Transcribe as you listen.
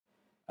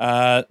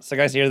So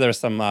guys, here there's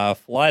some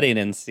flooding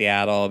in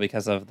Seattle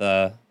because of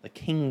the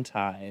king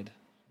tide.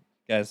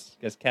 You guys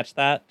catch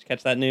that? Did you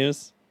catch that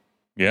news?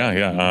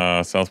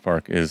 Yeah. South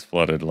Park is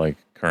flooded like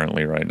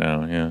currently right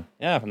now. Yeah.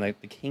 Yeah, from the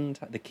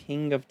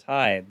king of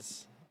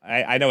tides.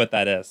 I know what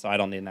that is, so I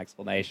don't need an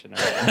explanation.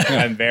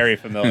 I'm very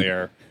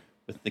familiar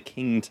with the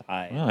king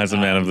tide. Well, as a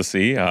man of the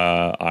sea,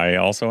 I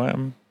also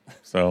am.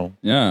 So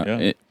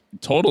Yeah.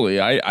 Totally.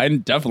 I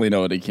definitely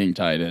know what a king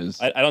tide is.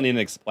 I don't need an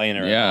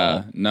explainer. Yeah, at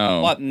all.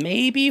 no. But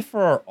maybe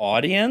for our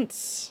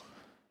audience,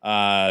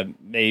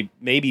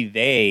 maybe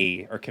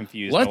they are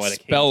confused. on what Let's a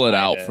king spell it tide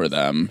out is. for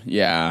them.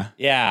 Yeah.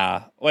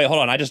 Yeah. Wait, hold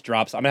on. I just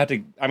dropped. I'm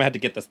gonna have to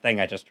get this thing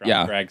I just dropped,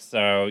 Yeah. Greg.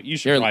 So you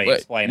should Here, probably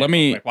explain let it.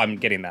 me- real quick while I'm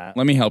getting that.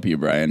 Let me help you,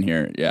 Brian,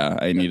 here. Yeah,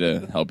 I need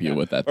to help you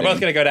with that We're thing. both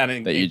gonna go down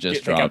and that you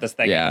just pick up dropped. this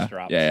thing I Yeah, just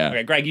dropped. yeah.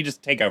 Okay, Greg, you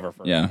just take over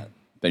for a Yeah. minute.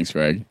 Thanks,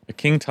 Greg. a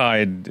king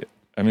tide.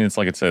 I mean, it's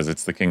like it says.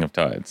 It's the king of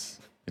tides.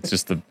 It's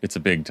just it's a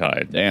big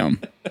tide.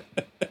 Damn.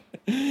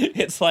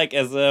 It's like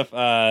as if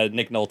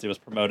Nick Nolte was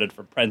promoted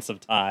from Prince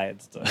of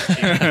Tides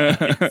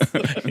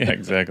to Yeah,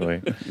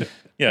 exactly.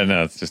 Yeah,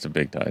 no, it's just a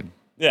big tide.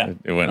 yeah.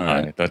 It went All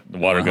high. right. The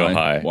water go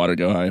high. Water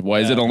go high. Why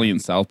is it Yeah. only in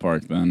South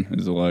Park then?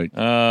 Is it like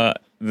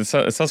The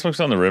South Park's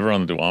on the river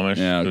on the Duwamish.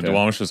 Yeah, The okay.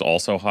 Duwamish is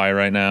also high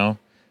right now,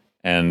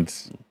 and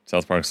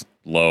South Park's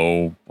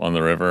low on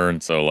the river,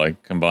 and so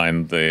like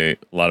combine a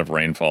lot of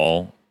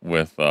rainfall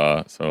with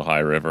so high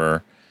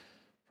river,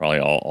 probably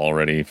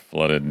already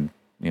flooded,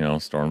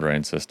 storm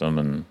drain system,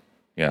 and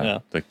Yeah.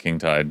 the king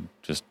tide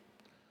just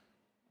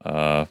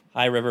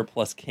High River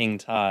plus King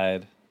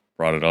Tide.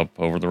 brought it up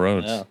over the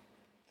roads. Yeah.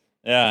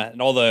 Yeah, and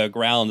all the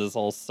ground is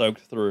all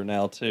soaked through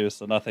now too,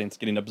 so nothing's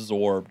getting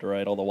absorbed,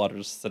 right? All the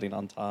water's sitting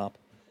on top.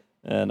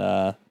 And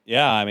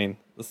yeah, I mean,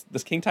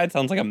 this king tide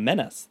sounds like a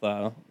menace,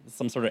 though.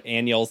 Some sort of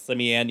annual,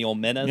 semi-annual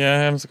menace. Yeah,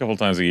 it happens a couple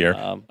times a year.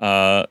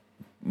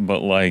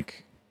 But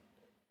like,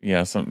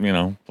 yeah,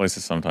 some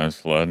places sometimes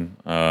flood.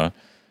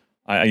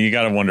 You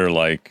got to wonder,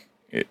 like,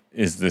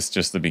 is this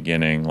just the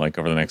beginning? Like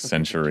over the next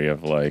century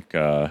of like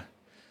the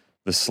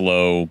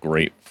slow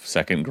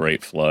second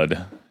great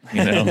flood.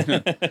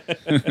 Well,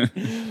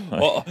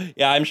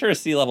 yeah, I'm sure as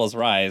sea levels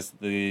rise,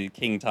 the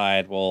king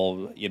tide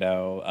will,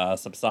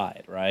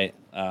 subside, right?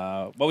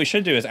 What we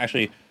should do is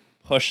actually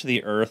push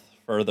the Earth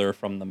further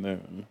from the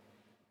moon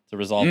to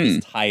resolve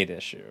this tide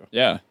issue.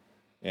 Yeah.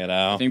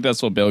 I I think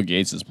that's what Bill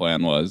Gates'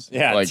 plan was.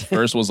 Yeah. Like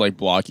first was like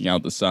blocking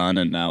out the sun,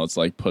 and now it's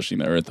like pushing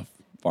the Earth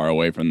far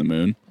away from the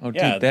moon. Oh,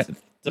 yeah, dude,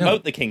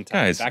 demote the king tide.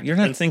 guys, back to you're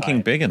not Prince thinking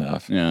tide. big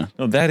enough. Yeah.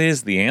 No, that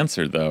is the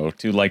answer though.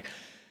 To like,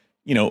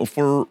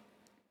 for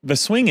the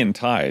swing in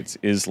tides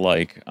is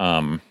like,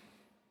 10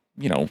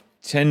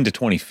 to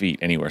 20 feet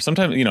anywhere.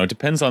 Sometimes, it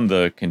depends on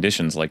the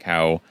conditions, like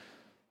how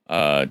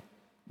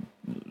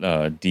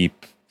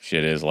deep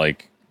shit is.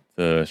 Like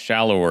the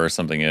shallower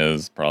something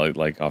is, probably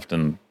like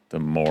often the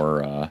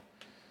more,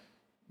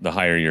 the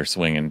higher your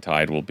swing in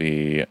tide will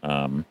be,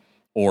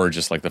 or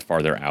just like the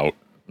farther out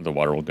the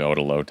water will go at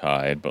a low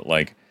tide. But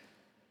like,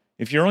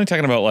 if you're only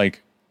talking about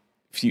like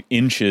a few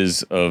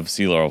inches of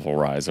sea level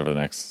rise over the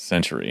next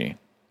century,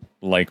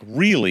 like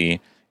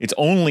really, it's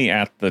only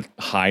at the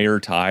higher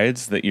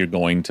tides that you're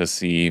going to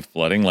see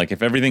flooding. Like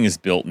if everything is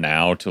built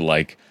now to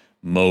like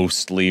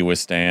mostly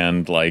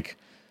withstand like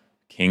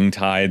king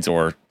tides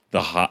or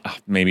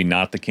maybe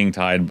not the king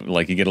tide,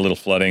 like you get a little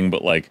flooding,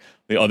 but like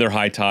the other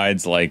high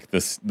tides, like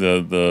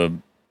the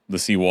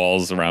sea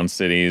walls around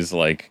cities,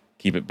 like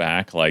keep it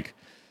back. Like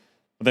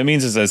what that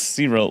means is as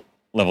sea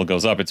level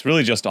goes up, it's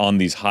really just on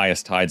these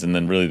highest tides and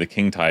then really the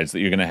king tides that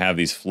you're going to have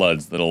these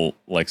floods that'll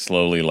like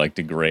slowly like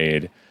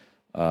degrade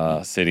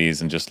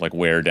cities and just like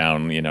wear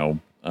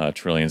down,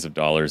 trillions of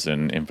dollars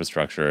in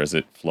infrastructure as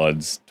it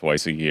floods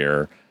twice a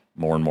year,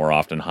 more and more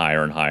often,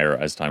 higher and higher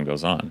as time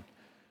goes on.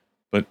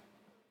 But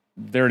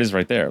there it is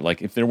right there.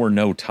 Like if there were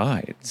no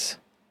tides,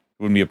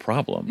 it wouldn't be a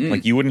problem.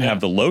 Like you wouldn't have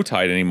the low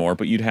tide anymore,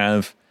 but you'd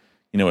have,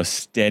 a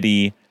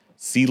steady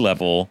sea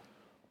level,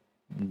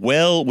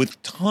 well,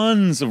 with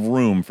tons of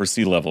room for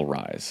sea level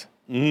rise.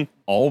 Mm-hmm.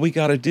 All we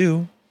got to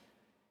do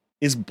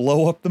is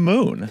blow up the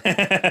moon.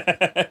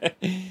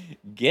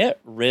 Get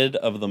rid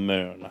of the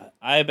moon.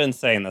 I've been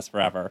saying this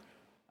forever.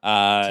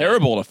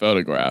 Terrible to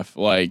photograph.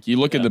 Like you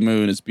look at the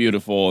moon, it's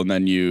beautiful, and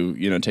then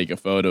you take a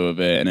photo of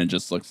it, and it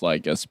just looks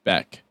like a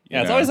speck.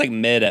 Yeah, it's always like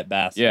mid at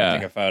best. Yeah. To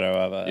take a photo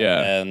of it.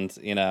 Yeah. And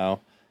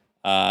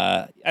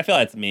I feel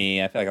that's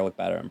me. I feel like I look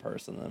better in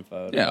person than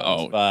photos. Yeah,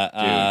 oh, but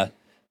that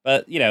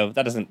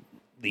doesn't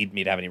lead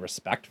me to have any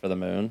respect for the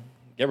moon.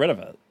 Get rid of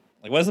it.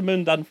 Like, what has the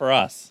moon done for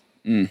us?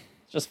 It's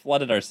just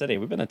flooded our city.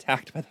 We've been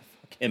attacked by the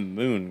fucking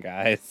moon,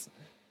 guys.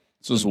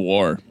 This was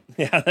war.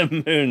 Yeah,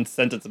 the moon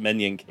sent its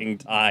minion King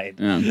Tide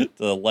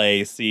to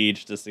lay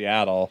siege to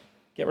Seattle.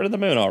 Get rid of the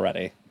moon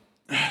already.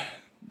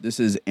 This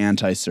is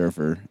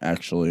anti-surfer,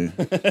 actually.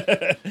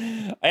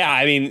 Yeah,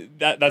 I mean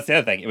that's the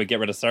other thing. It would get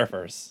rid of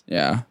surfers.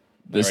 Yeah.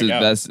 we go.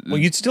 That's Well,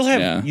 you'd still have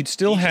Yeah. you'd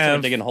still You just start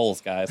have digging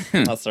holes, guys.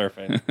 Not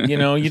surfing.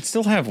 you'd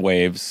still have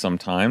waves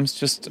sometimes,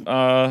 just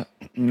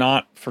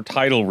not for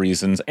tidal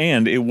reasons,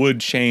 and it would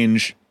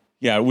change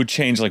Yeah, it would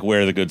change like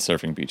where the good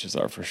surfing beaches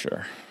are for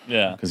sure.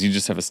 Yeah. Because you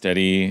just have a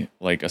steady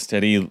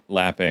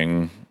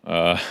lapping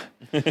of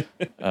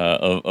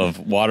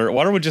water.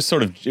 Water would just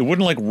sort of, it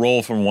wouldn't like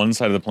roll from one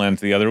side of the planet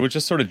to the other. It would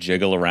just sort of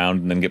jiggle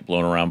around and then get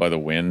blown around by the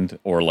wind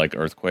or like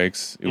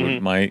earthquakes.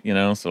 It might,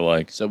 so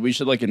like. So we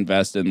should like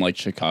invest in like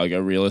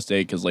Chicago real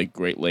estate because like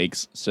Great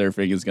Lakes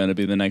surfing is going to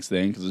be the next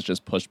thing because it's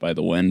just pushed by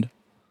the wind.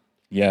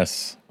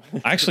 Yes.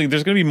 Actually,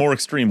 there's going to be more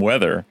extreme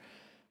weather,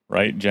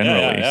 right?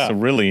 Generally. Yeah. So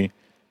really,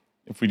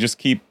 if we just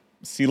keep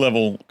sea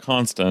level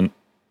constant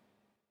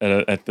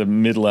at the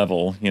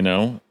mid-level,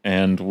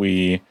 and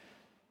we,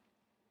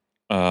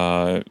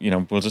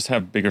 we'll just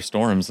have bigger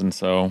storms, and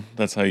so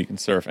that's how you can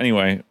surf.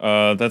 Anyway,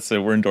 that's it.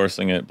 We're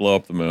endorsing it. Blow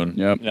up the moon.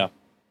 Yep. Yeah.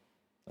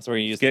 That's where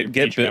you use Get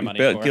Patreon money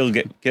for.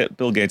 get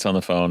Bill Gates on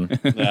the phone.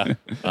 Yeah.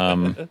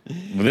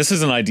 This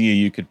is an idea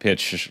you could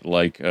pitch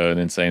like an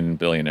insane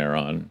billionaire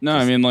on. No,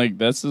 I mean like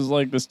this is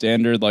like the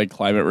standard like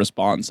climate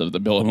response of the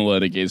Bill and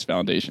Melinda Gates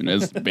Foundation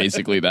is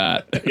basically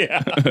that.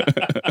 Yeah.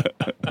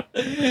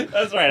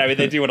 That's right. I mean,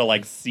 they do want to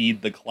like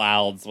seed the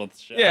clouds with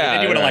shit. Yeah,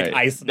 they do want to right. like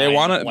ice. They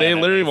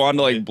literally want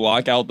to like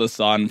block out the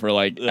sun for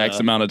like Yeah. X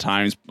amount of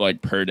times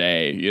like per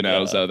day,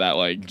 Yeah. so that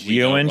like we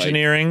don't, like-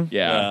 Geoengineering?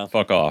 yeah.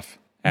 Fuck off.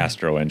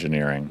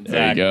 Astroengineering.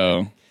 There you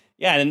go.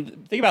 Yeah,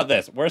 and think about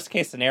this. Worst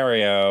case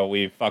scenario,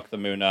 we fuck the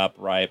moon up,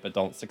 right, but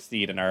don't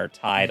succeed in our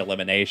tide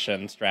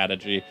elimination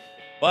strategy.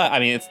 But, I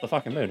mean, it's the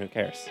fucking moon. Who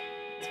cares?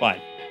 It's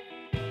fine.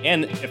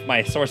 And if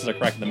my sources are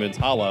correct, the moon's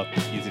hollow.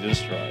 Easy to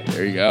destroy.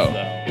 There you go.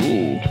 So-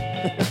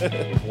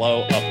 Ooh.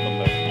 Blow up the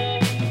moon.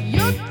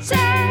 Your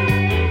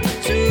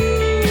tattoos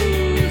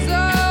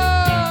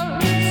are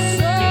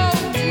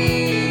so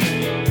deep,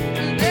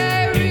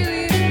 they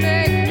really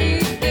make me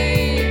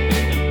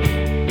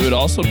think. It would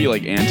also be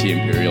like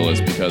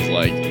anti-imperialist because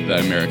like the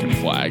American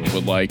flag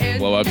would like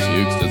blow up too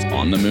because it's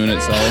on the moon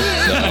itself.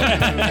 So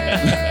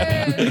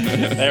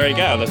There we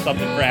go. There's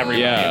something for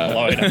everybody Yeah.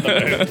 blowing up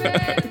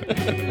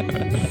the moon.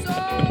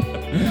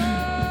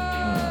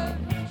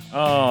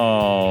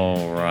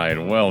 All right,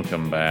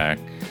 welcome back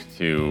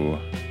to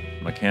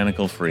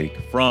Mechanical Freak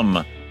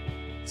from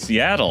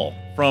Seattle,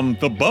 from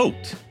the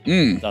boat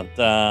Dun,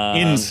 dun.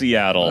 in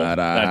Seattle, Ta-da.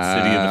 that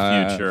city of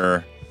the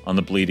future on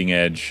the bleeding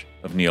edge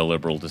of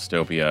neoliberal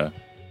dystopia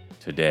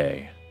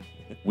today.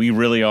 We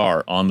really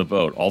are on the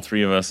boat, all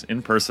three of us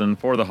in person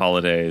for the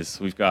holidays.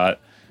 We've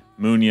got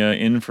Munya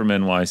in from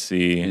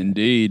NYC.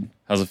 indeed,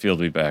 How's it feel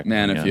to be back?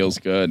 man, it Munya? feels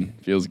good.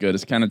 Feels good.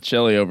 It's kind of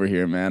chilly over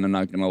here, man. I'm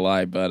not gonna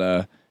lie, but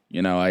I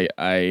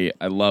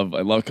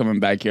love coming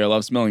back here. I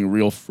love smelling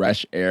real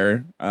fresh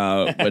air.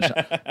 Which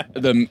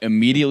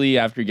immediately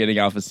after getting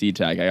off of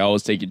SeaTac, I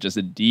always take just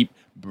a deep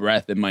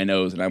breath in my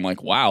nose, and I'm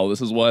like, wow, this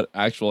is what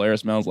actual air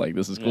smells like.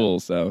 This is cool.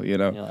 So You're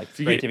like, it's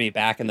great to be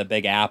back in the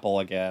Big Apple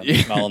again,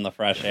 smelling the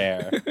fresh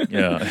air.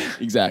 Yeah.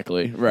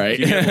 exactly right.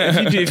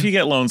 If you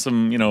get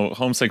lonesome,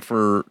 homesick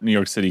for New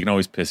York City, you can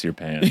always piss your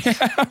pants.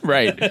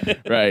 right.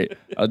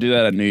 I'll do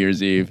that on New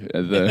Year's Eve.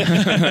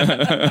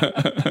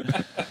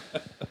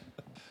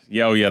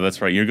 Yeah,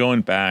 that's right. You're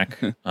going back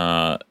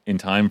in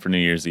time for New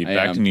Year's Eve, I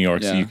back am, to New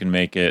York so yeah. you can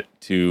make it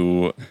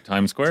to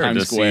Times Square Times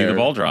to see Square. the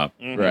ball drop.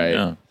 Right.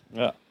 Yeah.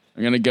 Yeah.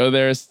 I'm gonna go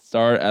there,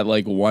 start at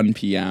like 1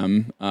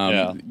 p.m.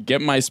 Yeah.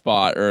 Get my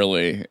spot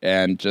early,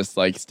 and just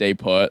like stay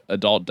put,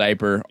 adult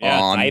diaper Yeah,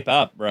 on, type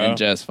up, bro. and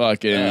just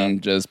fucking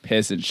just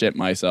piss and shit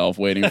myself,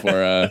 waiting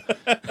for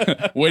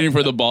waiting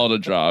for the ball to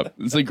drop.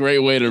 It's a great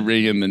way to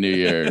ring in the new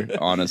year,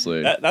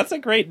 honestly. That's a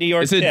great New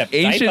York It's an tip.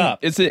 ancient, Type up.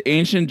 it's an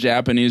ancient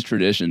Japanese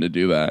tradition to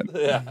do that.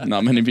 Yeah.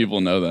 Not many people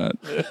know that.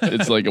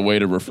 It's like a way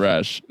to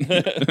refresh.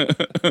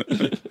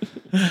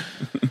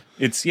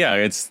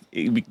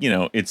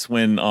 It's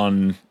when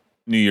on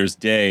New Year's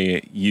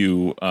Day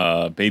you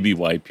baby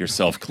wipe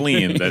yourself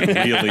clean that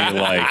really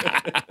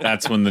like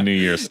that's when the new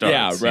year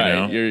starts. Yeah, right. You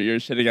know? You're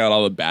shitting out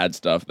all the bad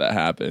stuff that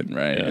happened,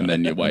 right? And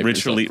then you wipe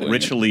yourself clean.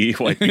 ritually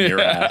wiping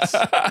your ass.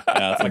 Yeah,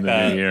 it's like the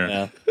that. new year.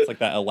 Yeah, it's like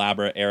that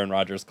elaborate Aaron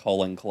Rodgers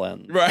colon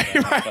cleanse. Right.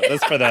 But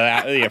this for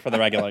the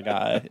regular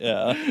guy.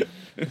 Yeah.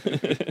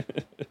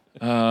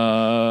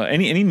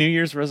 Any New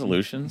Year's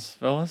resolutions,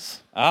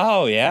 fellas?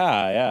 Oh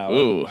yeah.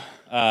 Ooh.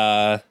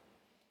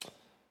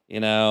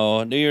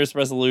 New Year's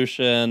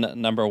resolution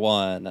number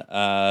 1.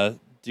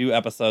 Do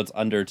episodes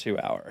under 2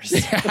 hours.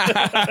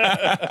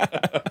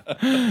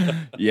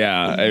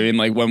 Yeah, I mean,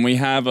 like when we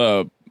have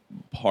a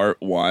part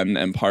 1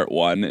 and part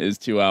 1 is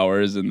 2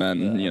 hours, and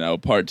then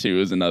part 2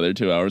 is another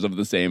 2 hours of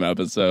the same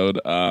episode.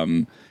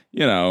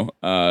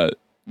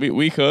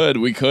 We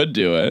could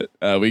do it.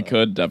 We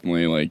could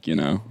definitely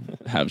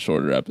have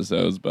shorter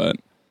episodes, but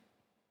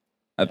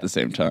at the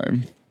same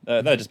time,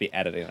 That'd just be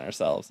editing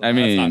ourselves. I That's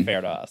mean, not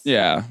fair to us.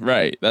 yeah,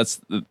 right.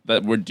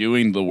 That we're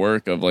doing the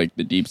work of like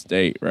the deep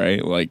state,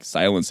 right? Like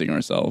silencing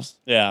ourselves.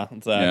 Yeah,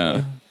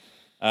 exactly.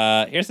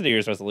 Here's the New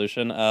Year's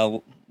resolution.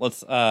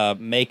 let's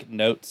make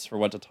notes for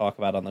what to talk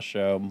about on the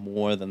show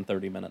more than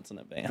 30 minutes in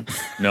advance.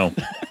 No.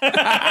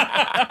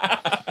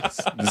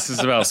 This is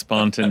about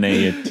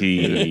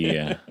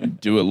spontaneity.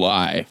 Do it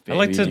live. I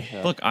like to baby.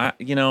 look.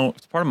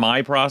 It's part of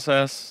my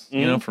process.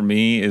 For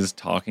me, is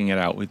talking it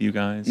out with you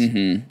guys.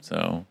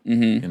 So,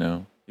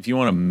 if you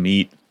want to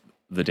meet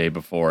the day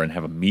before and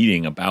have a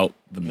meeting about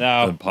the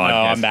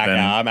podcast, I'm back then,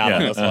 now. I'm out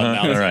on this one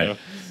now. All right,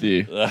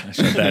 See,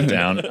 shut that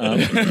down.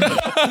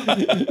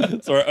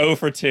 So we're 0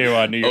 for 2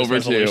 on New Year's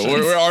over 2. resolutions.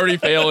 We're already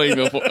failing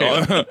before.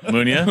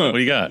 Munya, what do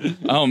you got?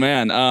 Oh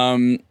man,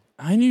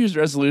 my New Year's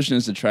resolution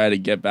is to try to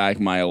get back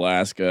my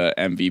Alaska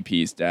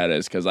MVP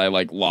status because I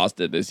lost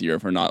it this year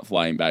for not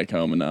flying back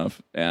home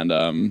enough, and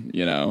And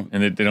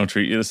they don't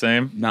treat you the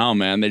same. no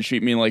man, they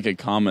treat me like a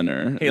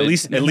commoner. Hey, at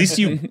least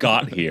you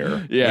got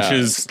here. Yeah. Which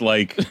is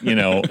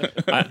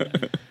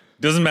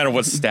doesn't matter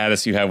what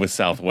status you have with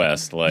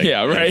Southwest.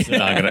 Yeah, right. It's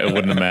not gonna. It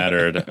wouldn't have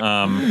mattered.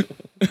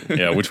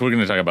 Which we're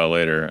gonna talk about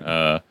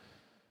later.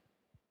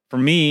 For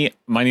me,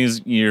 my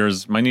New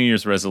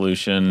Year's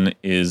resolution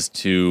is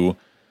to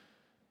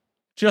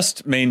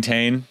just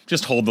maintain,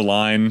 just hold the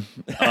line.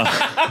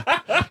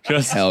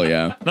 Just Hell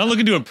yeah. not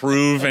looking to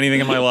improve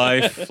anything in my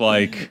life.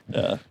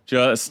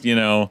 Just,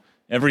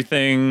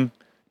 everything.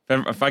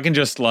 If I can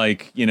just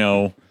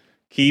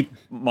keep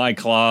my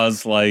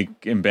claws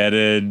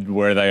embedded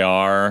where they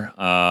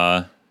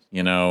are,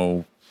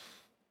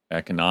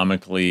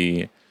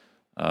 economically,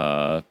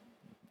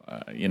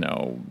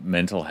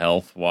 mental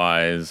health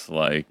wise,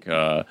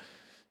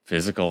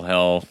 physical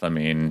health. I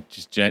mean,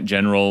 just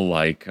general,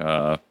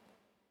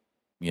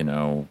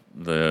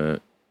 the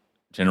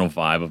general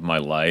vibe of my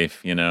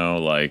life,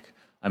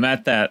 I'm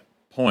at that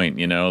point,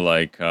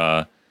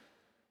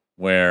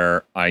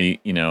 where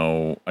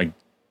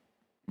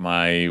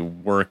my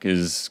work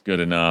is good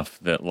enough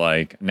that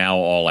now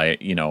all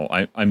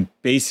I'm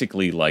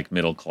basically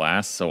middle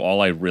class. So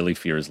all I really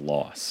fear is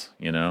loss,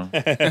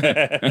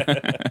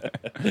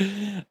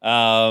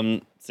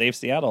 Save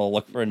Seattle.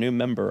 Look for a new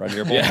member on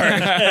your board.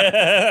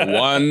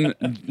 One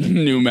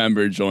new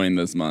member joined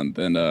this month,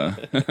 and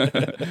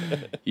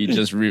he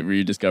just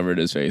rediscovered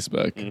his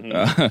Facebook.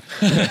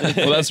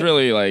 Well, that's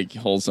really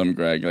wholesome,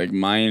 Greg.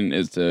 Mine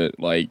is to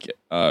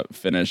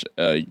finish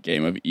a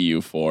game of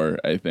EU4,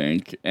 I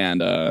think,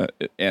 and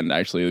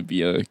actually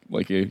be a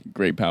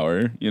great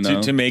power,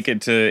 to make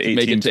it to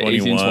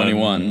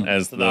 1821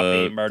 as To not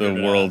be the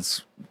murdered,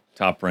 world's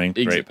top ranked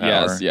great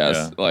power. Yes.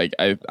 Yeah.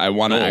 I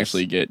want to Goals.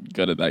 actually get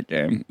good at that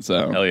game.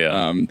 So Hell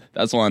yeah.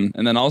 That's one.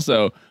 And then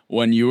also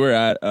when you were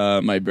at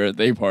my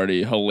birthday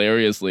party,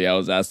 hilariously, I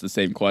was asked the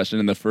same question,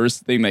 and the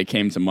first thing that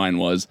came to mind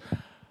was,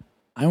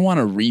 I want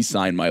to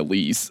re-sign my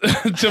lease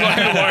to my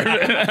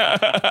apartment.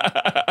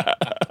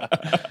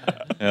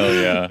 Hell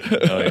yeah.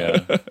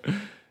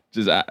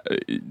 Just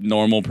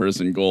normal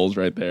person goals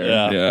right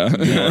there.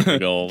 Yeah.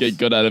 Goals. Get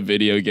good at a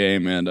video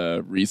game and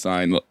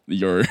re-sign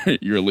your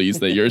lease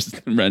that you're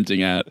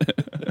renting at.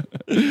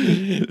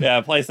 Yeah,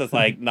 a place that's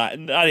not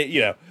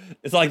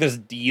it's not like there's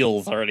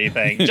deals or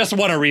anything. Just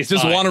want to resign.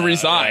 Just want to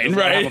resign,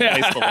 right? Have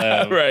a place to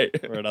live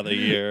Right. for another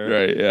year.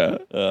 Right, yeah.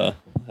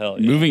 Hell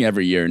yeah. Moving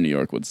every year in New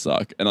York would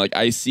suck. And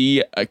I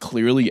see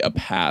clearly a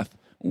path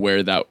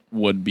where that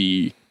would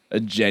be a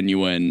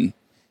genuine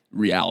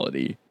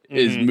reality.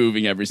 Is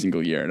moving every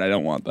single year, and I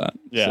don't want that.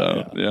 Yeah,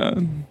 So, yeah.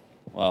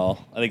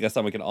 Well, I think that's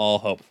something we can all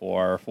hope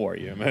for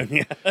you,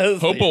 man.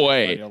 Hope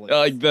away.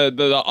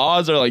 The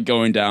odds are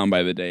going down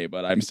by the day,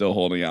 but I'm still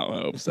holding out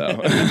hope.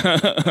 So,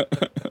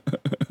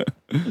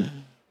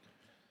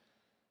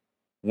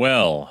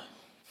 Well,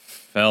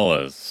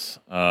 fellas,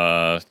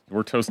 we're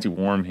toasty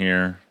warm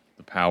here.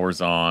 The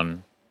power's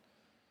on.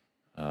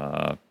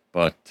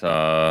 But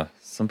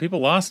some people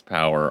lost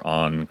power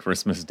on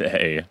Christmas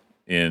Day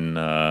in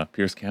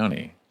Pierce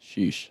County.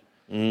 sheesh.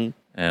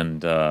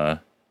 And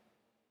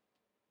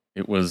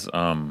it was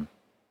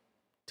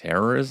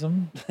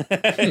terrorism.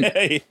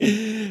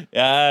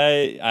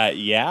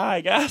 Yeah,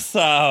 I guess.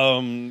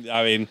 I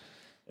mean,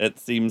 it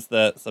seems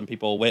that some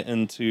people went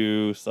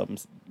into some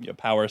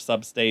power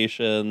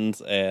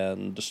substations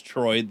and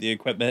destroyed the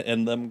equipment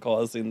in them,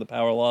 causing the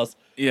power loss.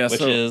 Yeah,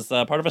 which is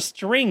part of a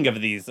string of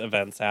these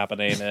events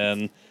happening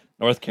in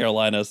North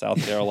Carolina,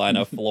 South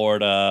Carolina,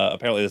 Florida.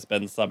 Apparently, there's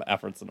been some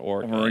efforts in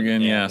Oregon,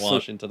 and yeah.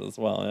 Washington as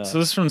well. Yeah. So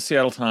this is from the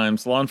Seattle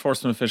Times. Law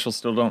enforcement officials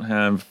still don't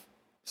have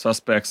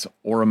suspects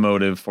or a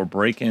motive for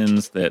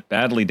break-ins that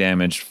badly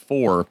damaged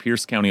 4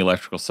 Pierce County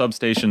electrical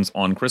substations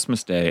on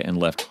Christmas Day and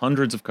left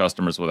hundreds of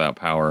customers without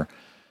power.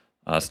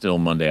 Still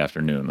Monday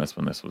afternoon. That's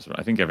when this was.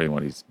 I think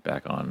everybody's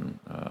back on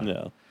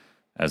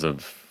as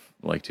of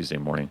Tuesday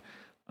morning.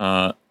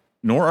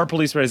 Nor are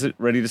police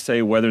ready to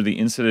say whether the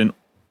incidents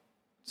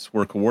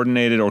were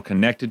coordinated or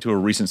connected to a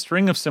recent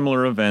string of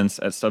similar events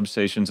at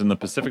substations in the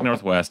Pacific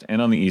Northwest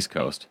and on the East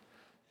Coast.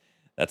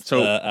 That's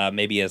So-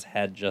 maybe his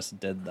head just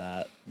did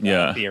that.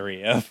 Yeah.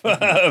 Theory of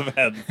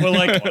head.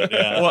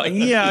 Well,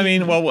 yeah.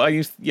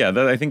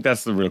 I think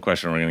that's the real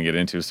question we're going to get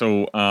into.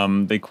 So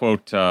they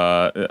quote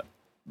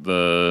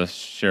the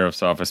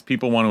sheriff's office: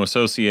 people want to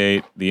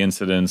associate the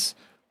incidents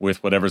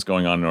with whatever's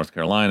going on in North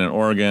Carolina and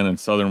Oregon and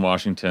Southern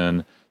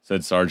Washington,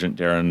 said Sergeant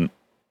Darren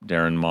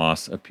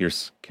Moss, a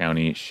Pierce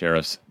County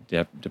Sheriff's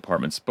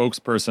Department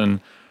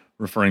spokesperson,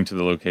 referring to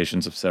the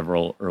locations of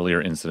several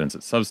earlier incidents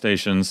at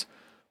substations.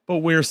 But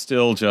we're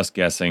still just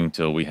guessing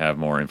till we have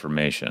more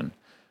information.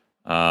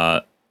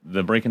 The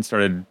break-in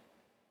started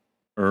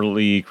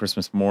early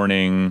Christmas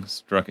morning,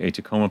 struck a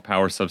Tacoma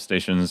Power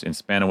substations in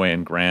Spanaway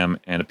and Graham,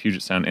 and a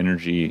Puget Sound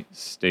Energy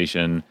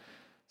substation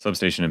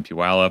in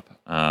Puyallup.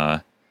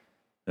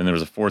 Then there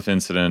was a fourth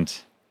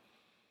incident.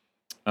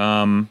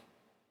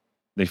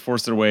 They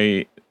forced their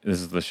way. This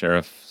is the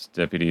sheriff's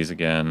deputies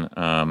again.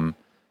 The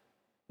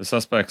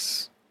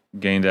suspects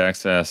gained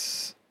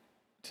access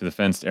to the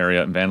fenced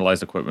area and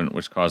vandalized equipment,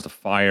 which caused a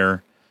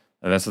fire.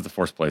 That's at the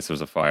fourth place there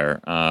was a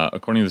fire.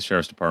 According to the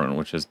sheriff's department,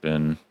 which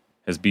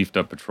has beefed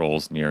up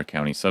patrols near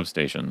county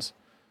substations.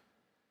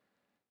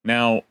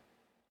 Now,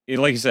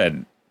 like you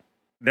said,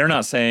 they're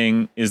not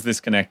saying, is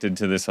this connected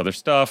to this other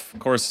stuff? Of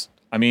course,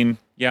 I mean,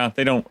 yeah,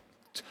 they don't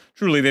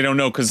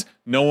know, because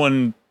no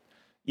one,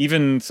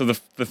 even, so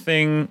the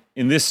thing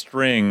in this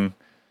string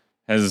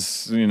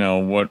has,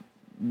 what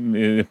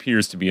it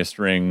appears to be a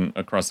string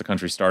across the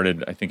country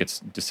started, I think it's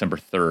December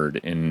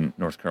 3rd in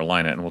North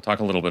Carolina, and we'll talk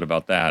a little bit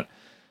about that.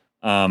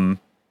 The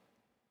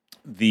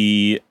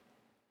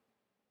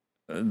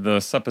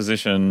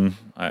supposition,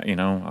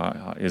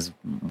 is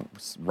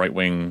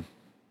right-wing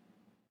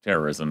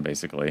terrorism,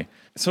 basically.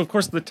 So, of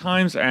course, the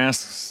Times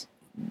asks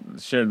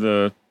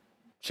the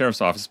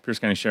sheriff's office, Pierce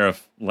County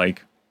Sheriff,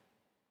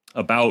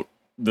 about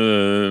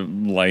the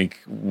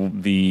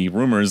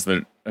rumors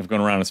that have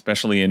gone around,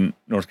 especially in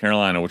North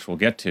Carolina, which we'll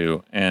get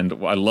to. And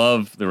I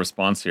love the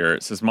response here.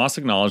 It says, Moss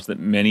acknowledged that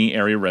many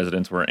area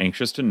residents were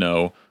anxious to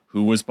know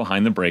who was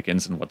behind the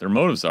break-ins and what their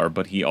motives are,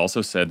 but he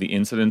also said the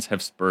incidents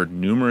have spurred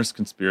numerous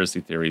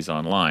conspiracy theories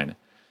online.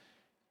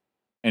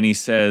 And he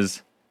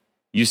says,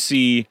 you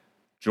see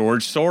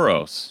George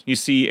Soros, you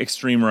see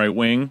extreme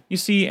right-wing, you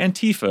see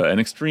Antifa and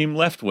extreme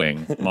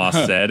left-wing,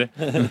 Moss said.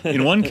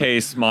 In one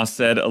case, Moss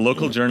said a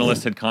local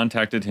journalist had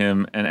contacted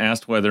him and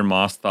asked whether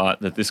Moss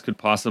thought that this could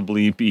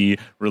possibly be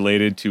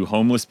related to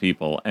homeless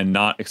people and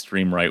not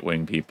extreme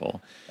right-wing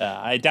people.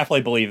 I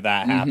definitely believe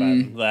that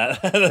happened.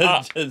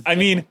 I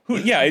mean,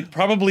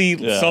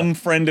 probably some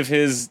friend of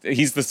his,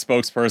 he's the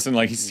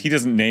spokesperson, he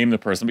doesn't name the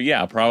person, but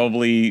yeah,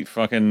 probably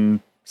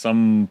fucking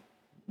some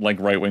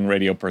right-wing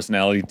radio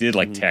personality did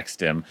text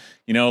him,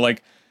 Jason.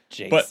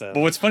 But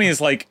what's funny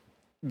is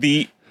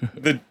the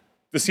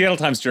Seattle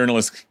Times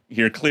journalist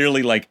here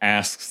clearly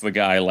asks the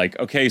guy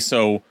okay,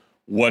 so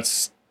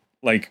what's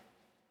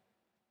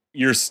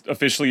you're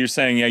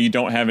saying, yeah, you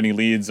don't have any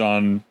leads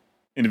on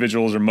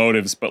individuals or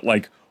motives, but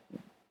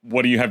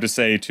what do you have to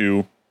say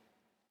to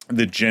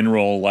the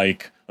general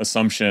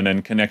assumption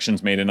and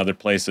connections made in other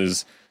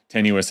places,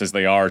 tenuous as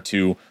they are,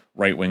 to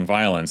right-wing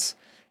violence?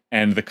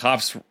 And the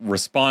cop's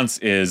response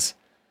is,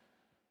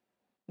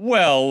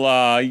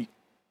 well,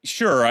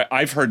 sure,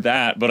 I've heard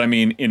that, but I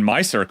mean, in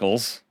my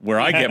circles, where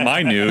I get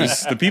my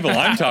news, the people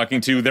I'm talking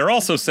to, they're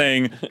also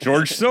saying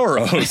George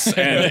Soros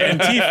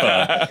and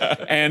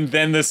Antifa. And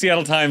then the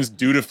Seattle Times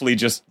dutifully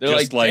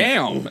they're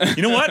damn.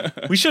 You know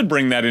what? We should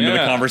bring that into the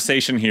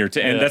conversation here.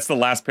 And that's the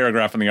last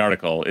paragraph in the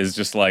article, is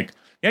just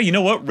yeah, you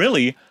know what,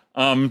 really?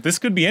 This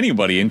could be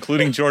anybody,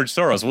 including George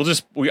Soros.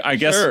 I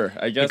guess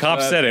the cop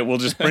said it. We'll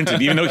just print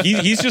it, even though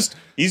he's just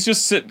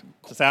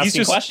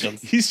asking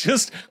questions. He's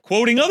just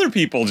quoting other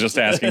people, just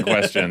asking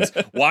questions.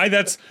 Why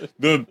that's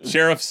the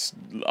sheriff's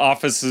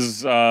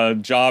office's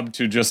job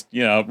to just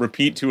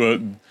repeat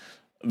to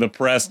the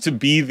press, to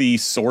be the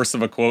source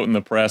of a quote in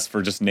the press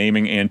for just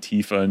naming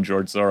Antifa and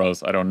George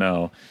Soros. I don't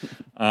know,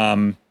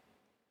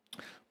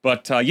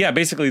 but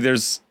basically,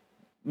 there's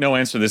no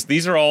answer to this.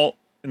 These are all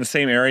in the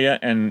same area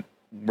and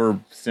were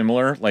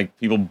similar.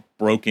 People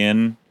broke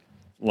in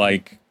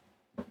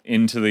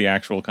into the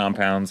actual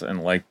compounds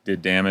and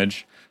did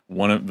damage.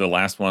 The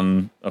last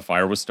one, a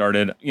fire was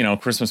started,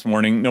 Christmas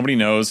morning, nobody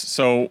knows.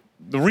 So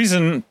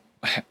the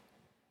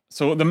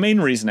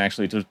main reason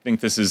actually to think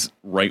this is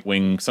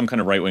right-wing, some kind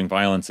of right-wing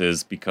violence,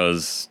 is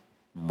because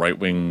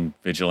right-wing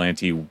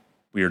vigilante,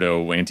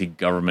 weirdo,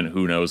 anti-government,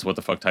 who knows what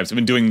the fuck types have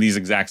been doing these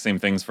exact same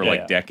things for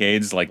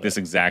decades, this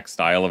exact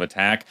style of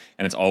attack.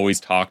 And it's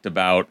always talked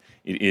about.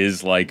 It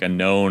is a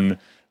known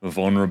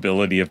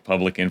vulnerability of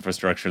public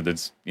infrastructure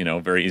that's,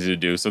 very easy to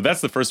do. So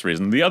that's the first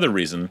reason. The other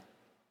reason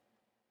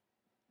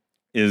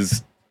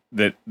is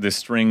that the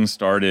string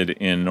started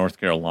in North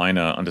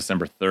Carolina on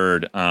December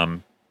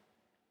 3rd.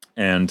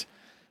 And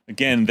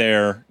again,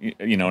 now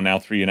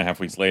 3.5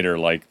 weeks later,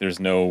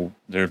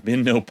 there have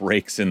been no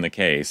breaks in the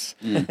case.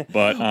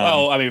 But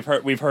well, I mean,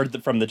 we've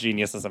heard from the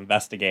geniuses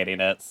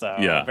investigating it, so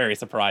yeah. Very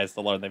surprised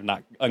to learn they've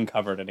not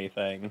uncovered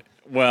anything.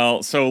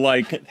 Well, so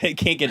they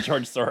can't get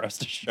George Soros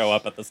to show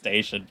up at the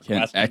station.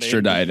 Can't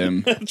extradite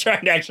him.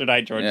 Trying to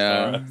extradite George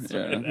Soros.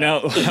 Yeah. Right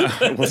now.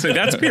 Now, we'll say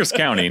that's Pierce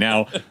County.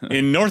 Now,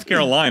 in North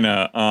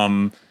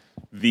Carolina,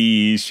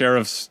 the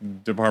sheriff's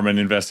department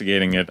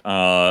investigating it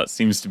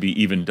seems to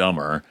be even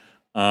dumber.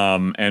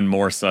 and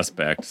more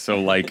suspect. So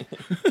like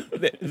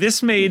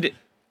this made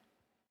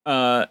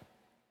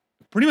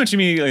pretty much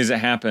immediately as it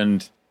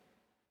happened,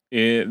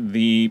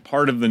 the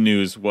part of the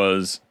news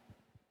was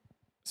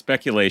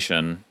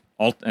speculation,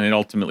 and it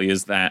ultimately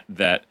is that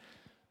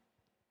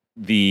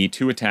the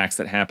two attacks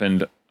that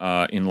happened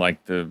in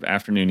like the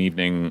afternoon,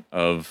 evening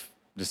of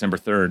December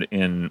 3rd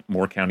in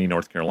Moore County,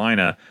 North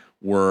Carolina,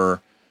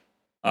 were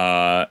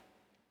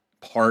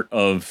part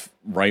of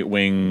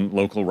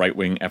local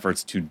right-wing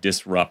efforts to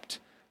disrupt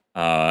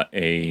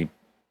a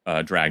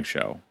drag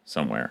show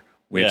somewhere.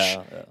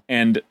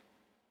 And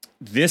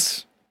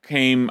this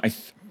came,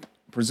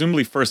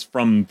 presumably first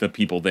from the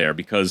people there,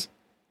 because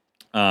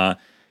NBC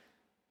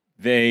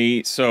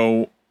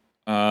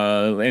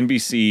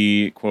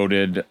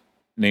quoted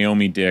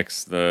Naomi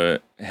Dix,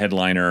 the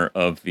headliner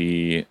of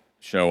the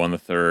show on the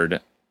 3rd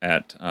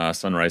at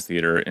Sunrise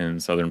Theater in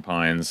Southern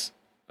Pines,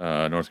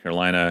 North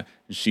Carolina.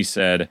 She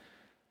said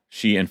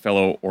she and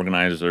fellow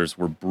organizers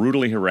were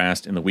brutally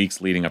harassed in the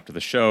weeks leading up to the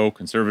show.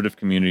 Conservative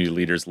community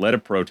leaders led a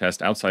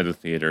protest outside the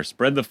theater,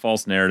 spread the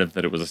false narrative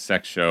that it was a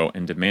sex show,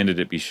 and demanded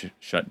it be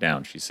shut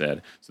down, she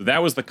said. So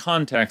that was the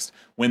context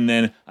when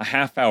then a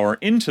half hour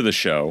into the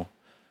show,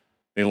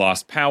 they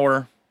lost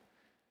power.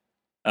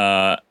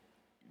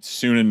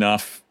 Soon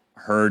enough,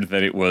 heard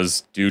that it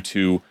was due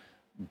to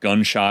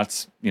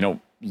gunshots,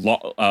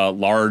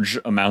 large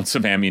amounts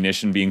of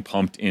ammunition being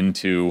pumped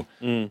into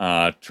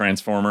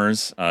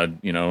transformers,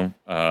 two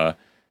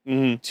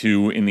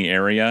in the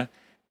area,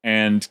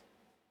 and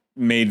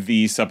made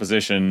the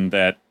supposition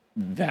that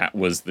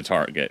was the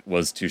target,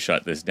 was to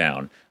shut this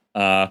down.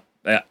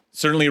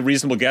 Certainly a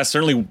reasonable guess,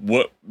 certainly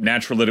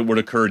natural that it would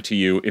occur to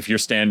you if you're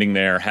standing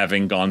there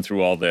having gone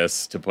through all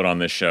this to put on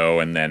this show,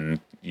 and then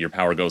your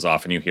power goes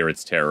off and you hear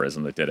it's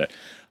terrorism that did it.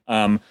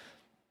 Do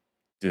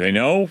they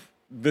know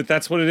that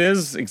that's what it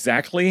is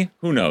exactly?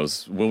 Who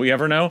knows? Will we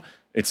ever know?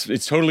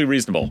 It's totally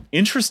reasonable.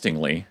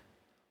 Interestingly,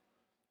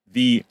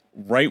 the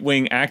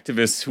right-wing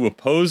activists who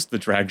opposed the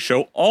drag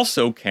show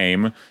also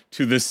came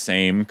to the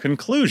same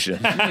conclusion.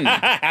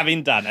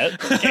 Having done it,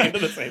 came to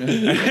the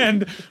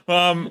same.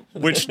 And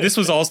which this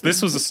was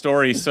a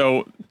story.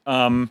 So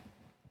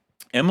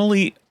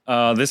Emily,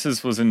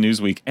 was in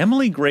Newsweek.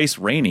 Emily Grace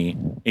Rainey,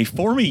 a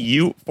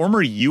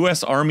former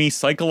U.S. Army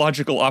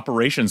psychological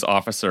operations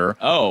officer,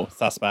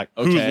 Suspect,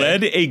 who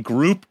led a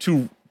group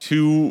to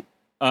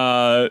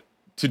do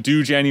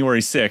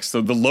January 6th.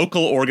 So the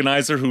local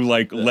organizer who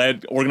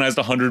organized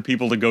 100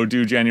 people to go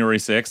do January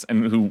 6th,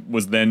 and who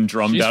was then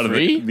drummed out of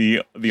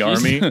the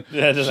army.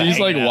 She's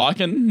like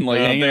walking,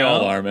 hanging they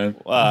all out. are, man.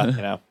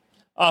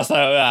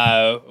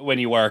 Also, when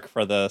you work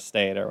for the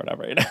state or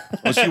whatever,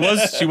 Well,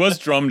 she was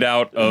drummed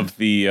out of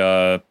the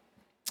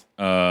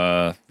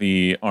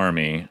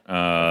army.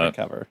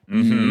 cover.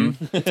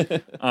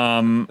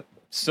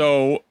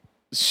 So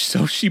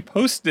she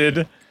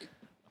posted,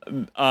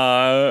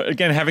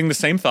 again, having the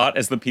same thought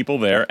as the people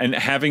there, and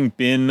having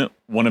been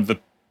one of the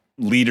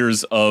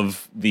leaders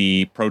of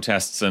the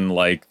protests and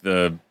like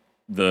the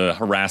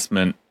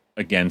harassment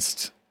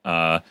against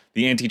the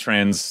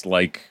anti-trans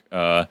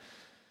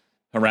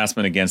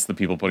harassment against the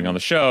people putting on the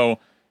show.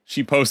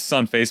 She posts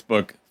on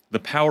Facebook, "The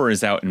power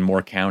is out in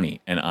Moore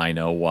County, and I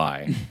know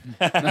why."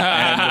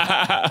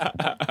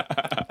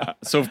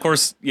 So, of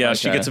course,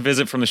 she gets a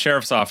visit from the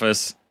sheriff's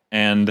office,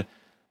 and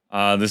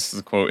this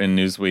is a quote in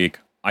Newsweek.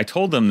 "I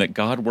told them that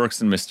God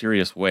works in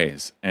mysterious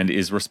ways and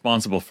is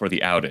responsible for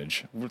the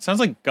outage." It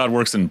sounds like God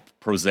works in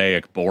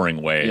prosaic,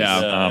 boring ways,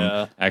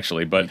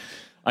 actually. But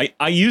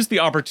I used the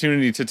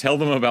opportunity to tell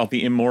them about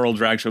the immoral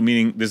drag show,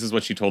 meaning this is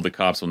what she told the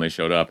cops when they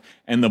showed up,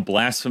 and the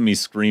blasphemy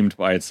screamed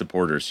by its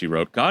supporters. She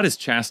wrote, "God is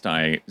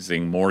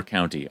chastising Moore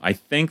County. I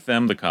thank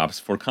them, the cops,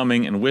 for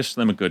coming and wish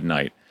them a good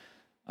night."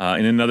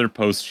 In another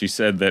post, she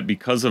said that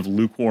because of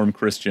lukewarm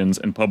Christians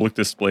and public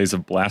displays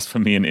of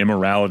blasphemy and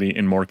immorality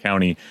in Moore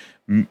County,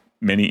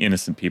 many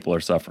innocent people are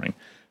suffering.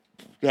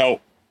 Now,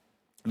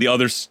 the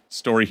other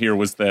story here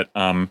was that,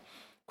 of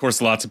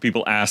course, lots of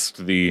people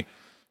asked the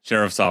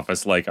sheriff's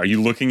office, like, "Are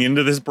you looking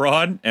into this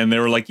broad?" And they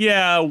were like,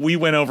 "Yeah, we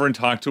went over and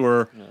talked to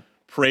her,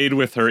 prayed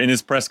with her." In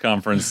his press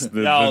conference,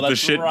 the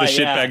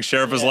shitbag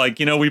sheriff was like,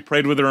 "We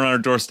prayed with her on our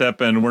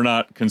doorstep, and we're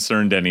not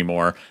concerned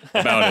anymore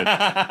about it."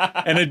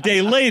 And a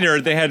day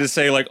later, they had to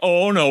say, like,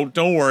 "Oh, no,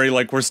 don't worry,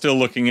 like, we're still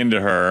looking into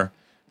her."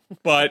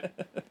 But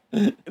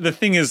the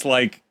thing is,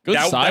 like, Good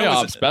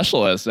psyop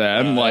specialist,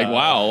 and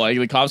wow,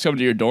 the cops come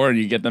to your door and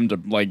you get them to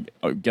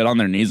get on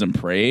their knees and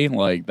pray.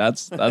 Like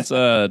that's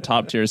a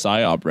top tier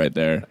psyop right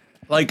there.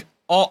 Like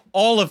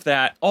all of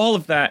that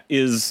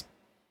is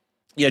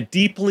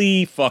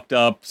deeply fucked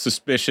up,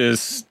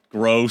 suspicious,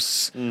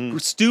 gross,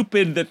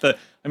 stupid.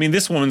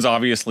 This woman's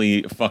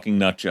obviously a fucking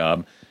nut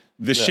job.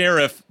 The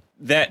sheriff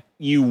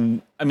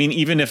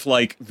even if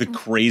the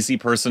crazy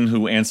person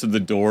who answered the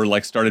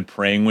door started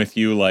praying with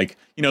you,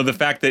 the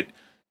fact that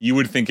you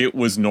would think it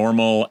was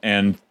normal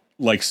and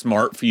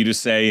smart for you to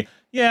say,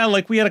 yeah,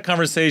 like we had a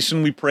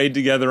conversation, we prayed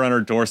together on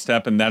her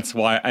doorstep, and that's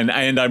why,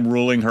 and I'm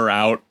ruling her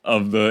out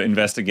of the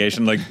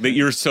investigation. Like that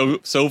you're so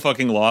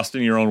fucking lost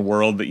in your own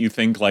world that you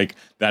think like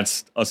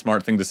that's a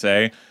smart thing to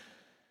say.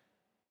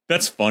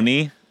 That's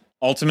funny.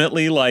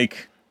 Ultimately,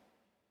 like,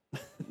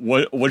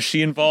 what was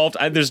she involved?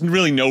 There's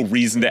really no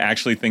reason to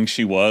actually think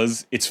she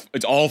was. It's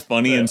all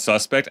funny and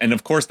suspect, and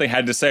of course they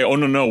had to say, "Oh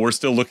no, we're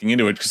still looking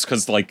into it," just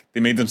because like they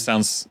made them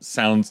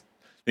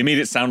they made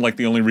it sound like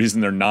the only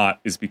reason they're not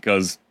is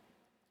because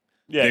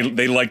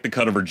they like the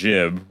cut of her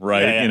jib,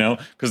 right? Yeah, yeah. You know,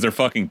 because they're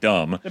fucking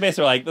dumb. They're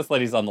basically like, this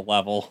lady's on the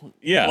level.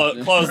 Yeah.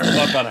 Close the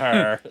book on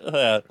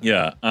her.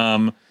 Yeah.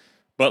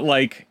 But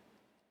like,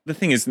 the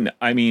thing is,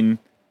 I mean,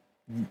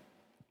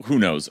 who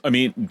knows? I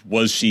mean,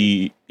 was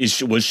she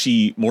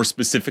more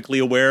specifically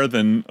aware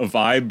than a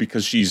vibe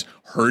because she's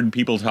heard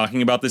people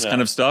talking about this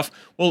kind of stuff?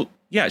 Well,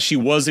 yeah, she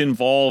was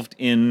involved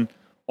in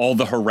all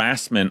the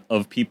harassment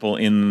of people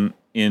in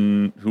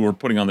who were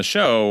putting on the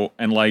show,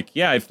 and like,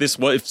 yeah,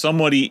 if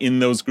somebody in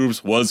those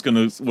groups was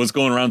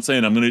going around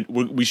saying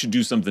we should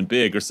do something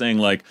big, or saying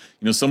like,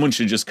 you know, someone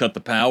should just cut the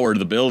power to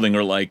the building,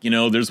 or like, you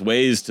know, there's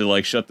ways to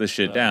like shut this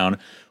shit down.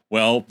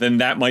 Well, then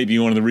that might be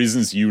one of the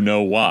reasons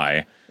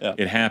why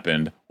it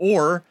happened.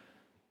 Or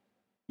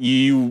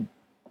you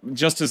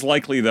just as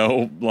likely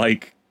though,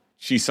 like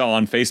she saw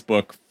on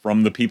Facebook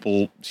from the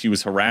people she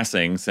was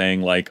harassing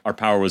saying like, our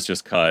power was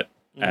just cut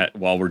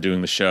while we're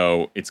doing the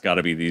show. It's got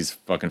to be these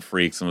fucking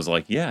freaks, and was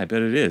like, yeah, I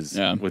bet it is.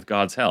 Yeah. With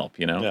God's help,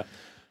 you know. Yeah.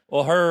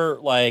 Well, her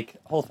like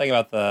whole thing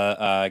about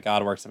the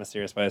God works in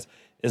mysterious ways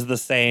is the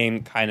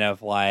same kind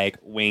of like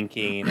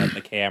winking at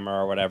the camera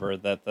or whatever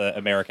that the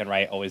American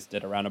right always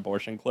did around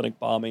abortion clinic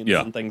bombings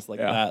and things like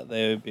that.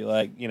 They would be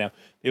like, you know,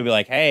 people would be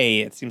like,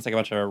 hey, it seems like a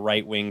bunch of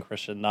right wing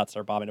Christian nuts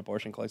are bombing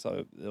abortion clinics.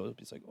 So it would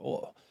be like,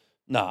 oh,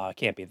 no, it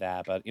can't be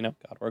that. But, you know,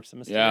 God works in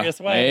mysterious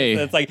ways. Hey.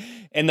 So it's like,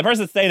 and the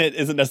person saying it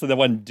isn't necessarily the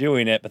one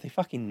doing it, but they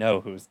fucking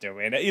know who's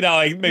doing it. You know,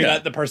 like maybe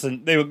not the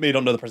person, they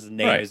don't know the person's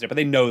name, who's doing it, but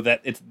they know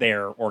that it's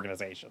their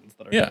organizations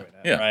that are doing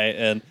it,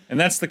 right? And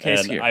that's the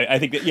case here. I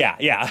think that,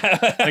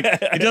 like,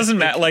 it doesn't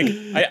matter. Like,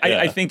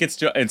 I think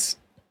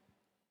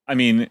I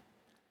mean,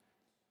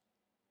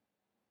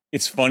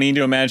 it's funny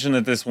to imagine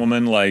that this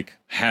woman like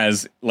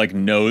has like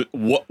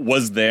what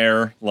was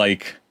there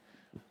like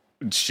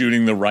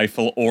shooting the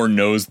rifle or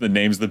knows the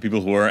names of the people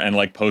who are, and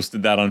like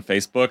posted that on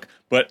Facebook.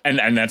 But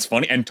and that's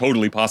funny and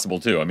totally possible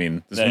too. I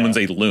mean, this woman's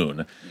a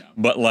loon.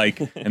 But like,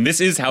 and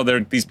this is how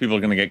these people are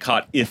going to get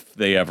caught if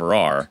they ever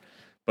are.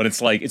 But it's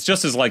like, it's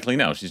just as likely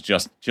now she's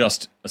just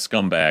a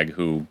scumbag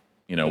who,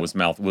 you know, was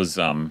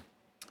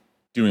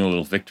doing a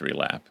little victory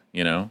lap,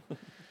 you know.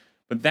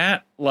 But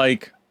that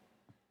like,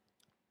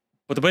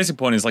 but the basic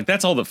point is like,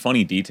 that's all the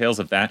funny details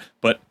of that.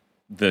 But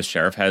the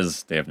sheriff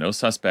they have no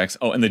suspects.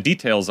 Oh, and the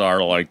details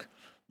are like,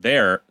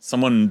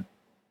 someone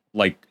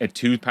like at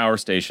 2 power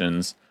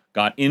stations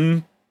got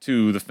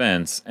into the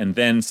fence and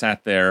then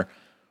sat there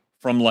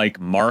from like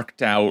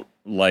marked out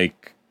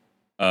like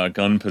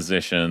gun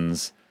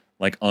positions,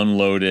 like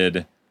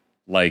unloaded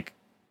like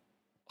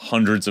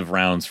hundreds of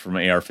rounds from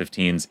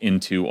AR-15s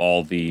into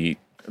all the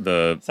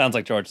sounds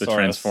like George Soros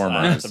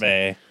Transformers. to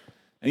me.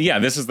 Yeah,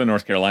 this is the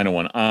North Carolina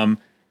one. And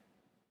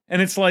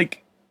it's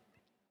like,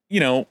 you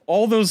know,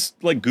 all those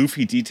like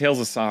goofy details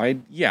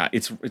aside, yeah,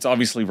 it's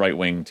obviously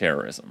right-wing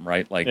terrorism,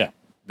 right? Like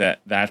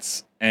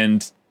that's,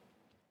 and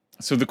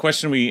so the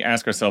question we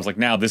ask ourselves, like,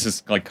 now this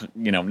is like,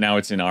 you know, now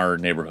it's in our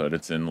neighborhood,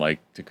 it's in like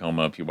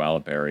Tacoma,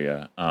 Puyallup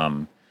area.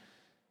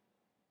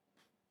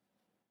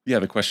 Yeah,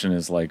 the question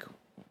is like,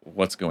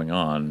 what's going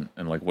on,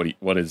 and like,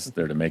 what is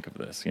there to make of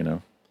this, you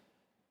know?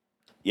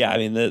 Yeah, I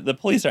mean, the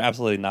police are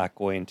absolutely not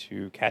going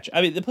to catch.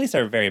 I mean, the police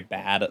are very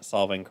bad at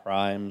solving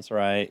crimes,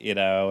 right? You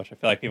know, which I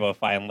feel like people have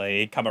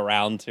finally come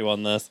around to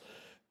on this.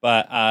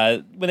 But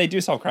when they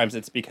do solve crimes,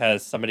 it's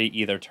because somebody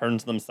either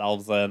turns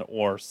themselves in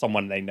or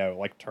someone they know,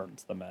 like,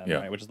 turns them in,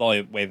 right? Which is the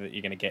only way that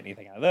you're going to get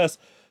anything out of this.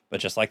 But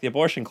just like the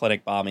abortion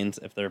clinic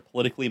bombings, if they're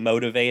politically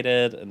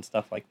motivated and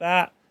stuff like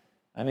that,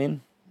 I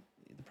mean,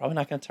 they're probably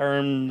not going to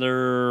turn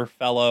their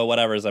fellow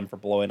whatever's in for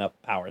blowing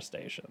up power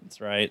stations,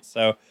 right?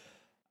 So,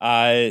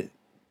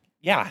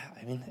 yeah,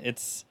 I mean,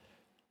 it's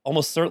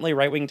almost certainly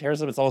right-wing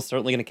terrorism. It's almost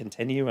certainly going to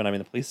continue, and I mean,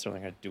 the police certainly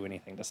going to do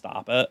anything to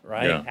stop it,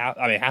 right? Yeah.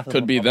 I mean, half of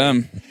Could be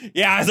them.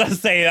 Yeah, I was going to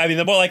say, I mean,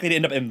 they're more likely to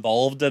end up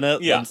involved in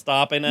it than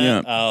stopping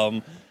it. Yeah.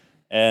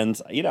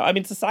 And, you know, I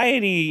mean,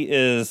 society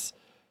is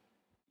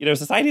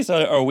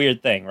a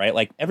weird thing, right?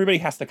 Like, everybody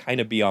has to kind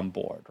of be on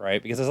board,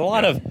 right? Because there's a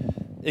lot of,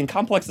 in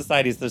complex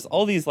societies, there's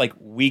all these, like,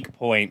 weak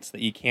points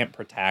that you can't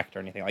protect or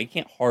anything. Like, you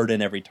can't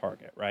harden every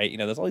target, right? You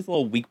know, there's all these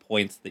little weak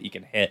points that you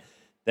can hit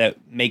that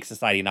make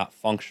society not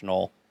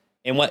functional.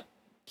 And what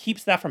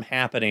keeps that from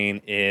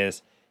happening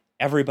is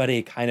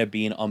everybody kind of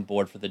being on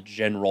board for the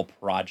general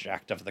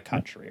project of the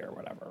country or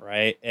whatever,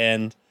 right?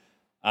 And,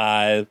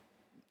 you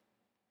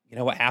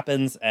know, what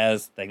happens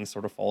as things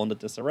sort of fall into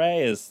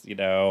disarray is, you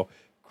know,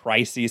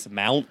 crises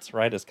mount,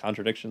 right? As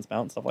contradictions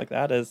mount and stuff like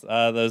that, as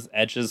those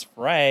edges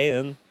fray,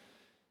 and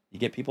you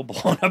get people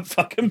blowing up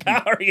fucking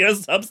power,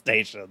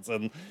 substations.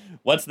 And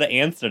what's the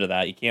answer to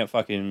that? You can't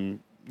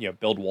fucking,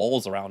 build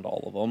walls around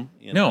all of them.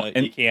 No,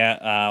 and- you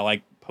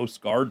can't,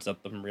 post guards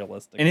at them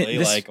realistically.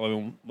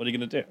 What are you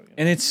going to do?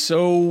 And it's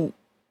so,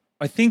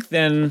 I think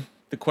then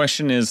the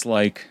question is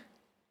like,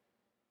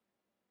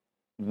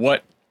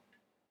 what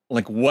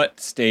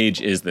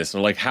stage is this?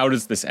 Or like, how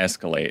does this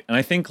escalate? And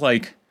I think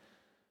like,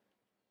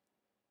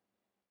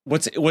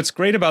 what's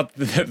great about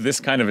this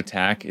kind of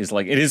attack is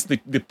like, it is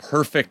the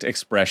perfect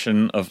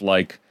expression of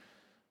like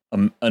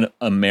an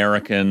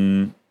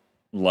American,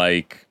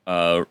 like,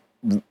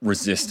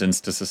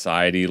 resistance to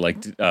society, like,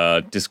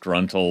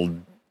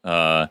 disgruntled,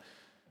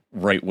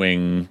 right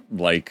wing,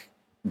 like,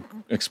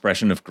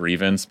 expression of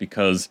grievance,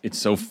 because it's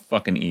so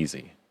fucking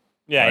easy.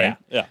 Yeah, right?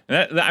 yeah.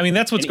 And I mean,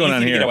 that's what's going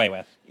on Easy to here. get away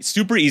with.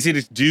 Super easy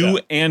to do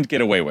and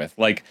get away with.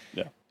 Like,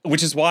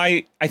 which is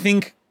why I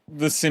think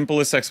the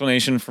simplest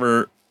explanation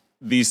for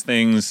these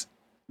things,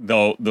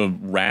 though, the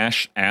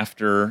rash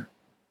after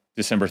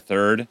December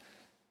 3rd,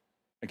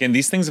 again,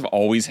 these things have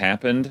always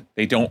happened.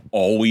 They don't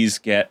always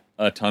get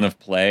a ton of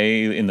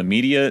play in the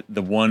media.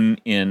 The one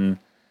in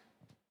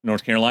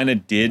North Carolina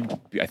did,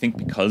 I think,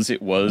 because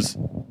it was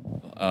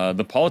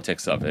the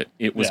politics of it.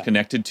 It was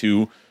connected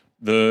to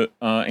the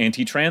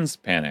anti-trans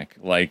panic,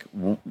 like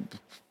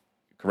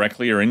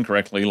correctly or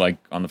incorrectly, like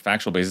on the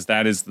factual basis.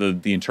 That is the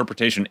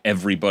interpretation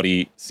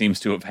everybody seems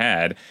to have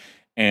had.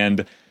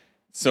 And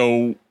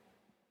so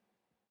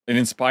it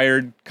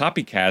inspired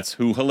copycats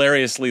who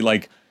hilariously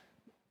like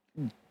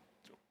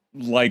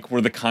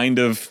were the kind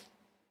of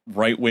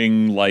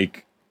right-wing,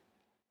 like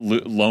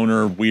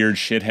loner weird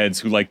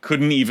shitheads who like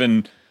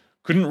couldn't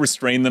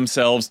restrain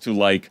themselves to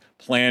like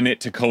plan it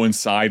to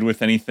coincide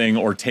with anything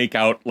or take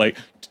out like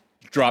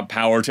drop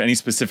power to any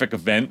specific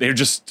event. They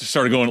just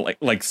started going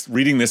like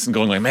reading this and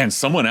going like, man,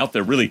 someone out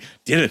there really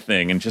did a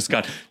thing and just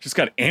got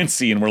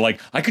antsy, and we're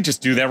like, I could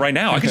just do that right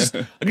now. I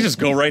could just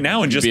go right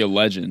now and just be a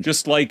legend.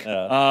 Just like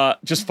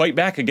just fight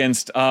back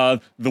against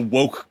the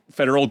woke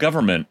federal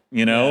government,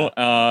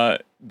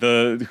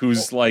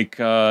 who's like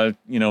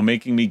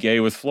making me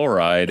gay with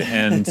fluoride,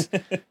 and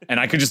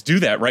I could just do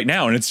that right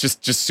now, and it's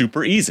just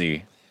super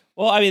easy.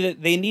 Well, I mean,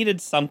 they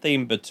needed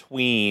something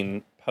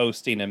between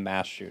posting and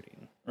mass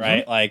shooting,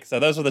 right? Like,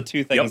 so those were the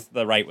two things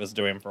the right was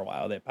doing for a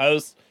while. They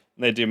post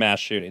and they do mass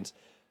shootings.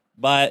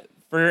 But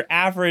for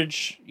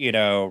average,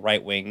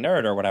 right-wing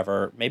nerd or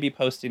whatever, maybe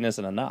posting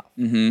isn't enough,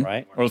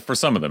 right? Or for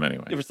some of them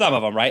anyway. For some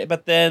of them, right?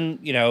 But then,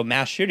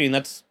 mass shooting,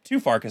 that's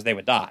too far because they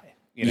would die.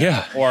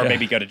 Or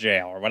maybe go to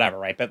jail or whatever,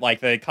 right? But like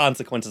the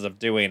consequences of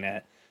doing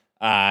it,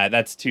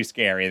 that's too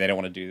scary. They don't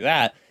want to do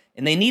that.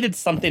 And they needed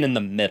something in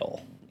the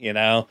middle,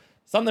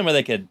 something where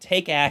they could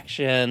take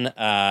action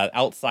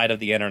outside of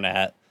the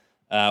internet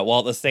while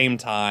at the same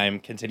time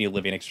continue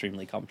living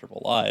extremely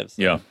comfortable lives.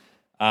 Yeah.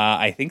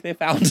 I think they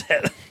found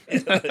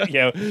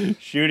it.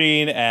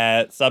 Shooting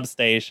at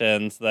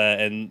substations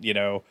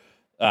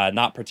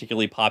not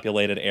particularly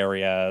populated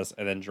areas,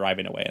 and then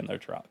driving away in their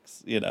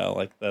trucks.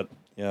 Like that.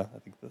 Yeah, I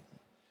think that.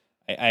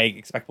 I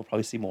expect we'll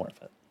probably see more of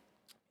it.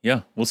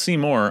 Yeah, we'll see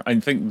more. I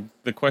think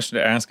the question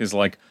to ask is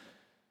like,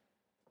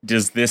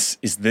 is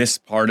this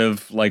part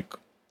of like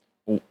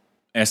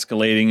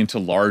escalating into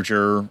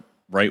larger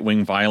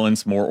right-wing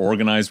violence, more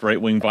organized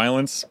right-wing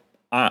violence?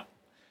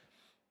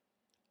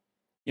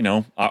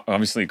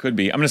 Obviously it could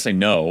be. I'm going to say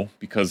no,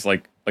 because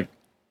like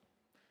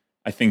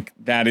I think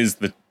that is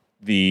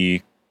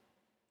the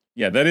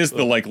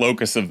like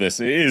locus of this.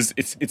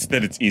 It's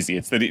that it's easy.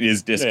 It's that it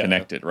is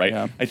disconnected, right?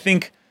 Yeah. I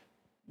think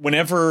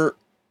whenever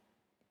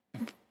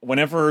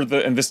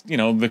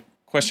the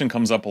question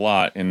comes up a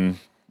lot in,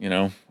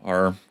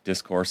 our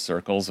discourse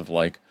circles of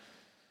like,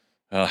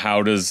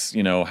 how does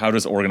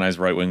organized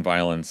right-wing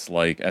violence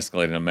like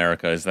escalate in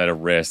America? Is that a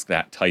risk,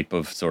 that type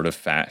of sort of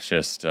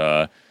fascist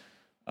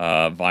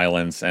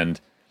violence? And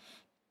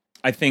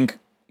I think,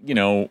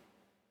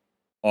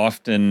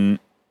 often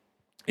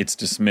it's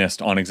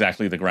dismissed on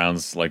exactly the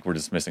grounds like we're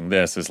dismissing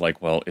this, is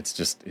like, well,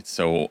 it's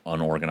so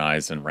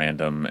unorganized and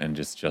random and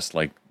just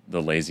like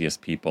the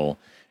laziest people.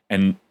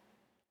 And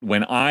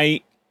when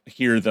I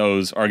hear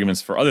those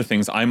arguments for other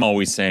things, I'm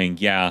always saying,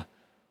 yeah,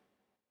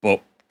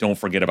 but don't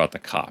forget about the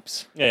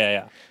cops.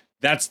 Yeah.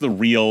 That's the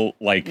real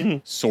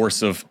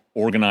source of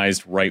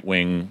organized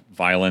right-wing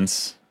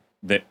violence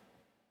that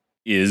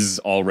is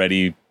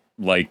already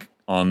like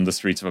on the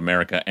streets of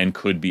America and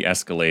could be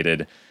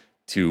escalated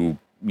to,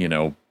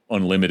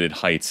 unlimited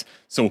heights.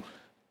 So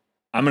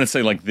I'm going to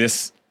say like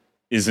this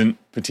isn't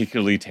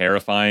particularly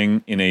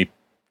terrifying in a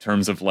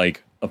terms of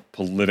like a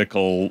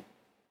political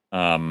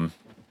as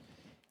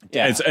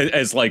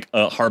like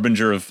a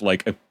harbinger of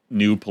like a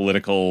new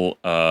political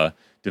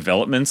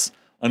developments,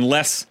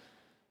 unless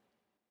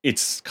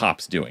it's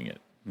cops doing it.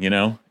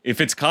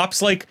 If it's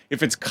cops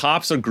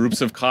or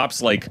groups of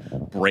cops like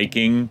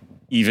breaking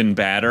even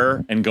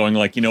badder and going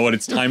like,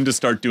 it's time to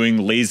start doing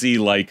lazy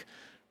like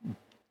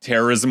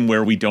terrorism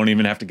where we don't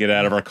even have to get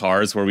out of our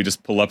cars, where we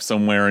just pull up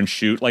somewhere and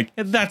shoot. Like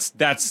that's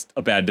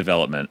a bad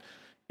development.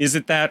 Is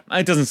it that?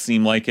 It doesn't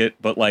seem like it,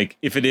 but like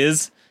if it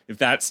is if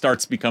that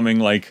starts becoming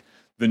like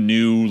the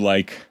new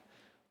like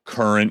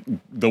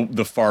current,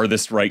 the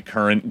farthest right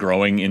current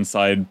growing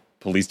inside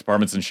police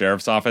departments and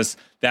sheriff's office,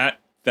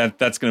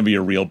 that's going to be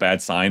a real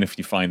bad sign if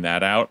you find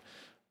that out.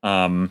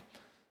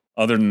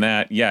 Other than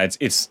that, yeah,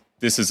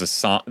 this is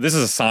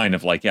a sign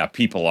of like, yeah,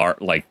 people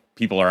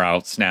are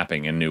out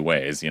snapping in new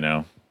ways, you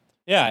know?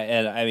 Yeah,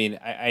 and I mean,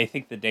 I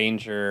think the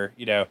danger,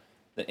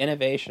 the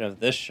innovation of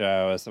this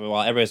show is,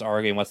 while everybody's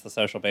arguing what's the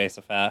social base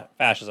of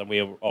fascism,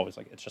 we were always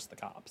like, it's just the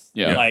cops.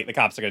 Yeah. Like, the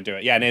cops are going to do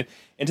it. Yeah,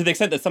 and to the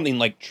extent that something,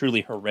 like,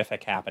 truly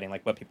horrific happening,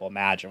 like what people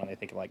imagine when they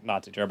think of, like,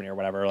 Nazi Germany or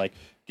whatever, like,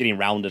 getting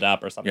rounded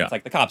up or something, Yeah. it's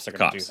like the cops are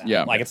going to do that.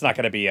 Yeah. Like, it's not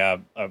going to be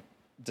a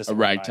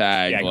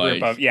ragtag,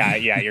 group like- of,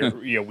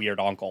 your weird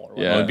uncle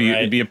or Yeah. whatever,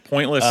 It'd be a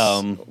pointless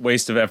Um,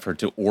 waste of effort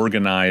to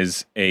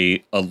organize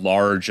a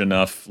large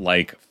enough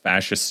like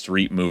fascist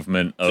street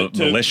movement of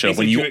To militia when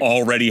basically you do it-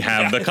 already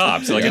have the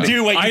cops. Like, To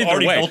do what you've either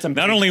already way, built and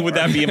not paid only for. would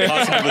that be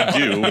impossible to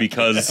do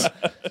because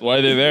That's why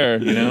they're there.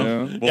 You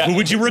know? well, who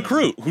would you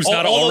recruit? Who's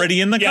not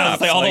already in the yeah, cops?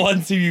 it's like all the Like,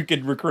 ones who you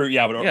could recruit, but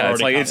yeah, already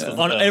it's like cops it's and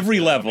on stuff. every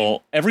Yeah,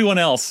 level. Everyone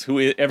else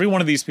every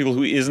one of these people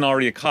who isn't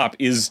already a cop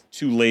is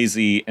too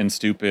lazy and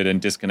stupid and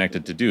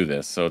disconnected to do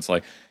this. So it's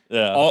like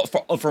Yeah.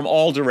 from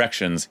all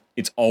directions,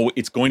 it's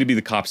going to be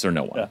the cops or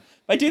no one. Yeah.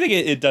 I do think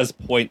it does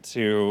point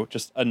to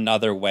just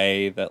another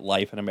way that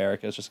life in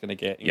America is just going to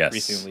get Yes.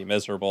 increasingly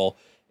miserable.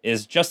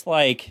 Is just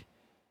like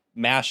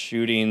mass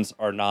shootings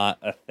are not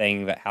a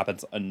thing that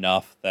happens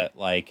enough that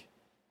like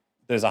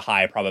there's a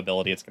high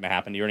probability it's going to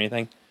happen to you or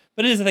anything.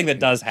 But it is a thing that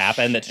does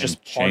happen. That's just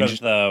And part of change-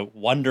 the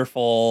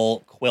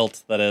wonderful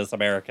quilt that is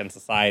American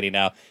society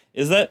now.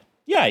 Is that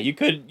yeah, you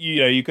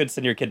could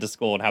send your kid to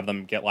school and have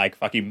them get like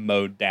fucking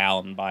mowed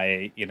down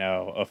by,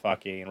 a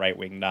fucking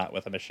right-wing nut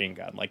with a machine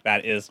gun. Like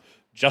that is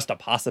just a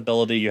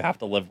possibility you have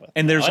to live with.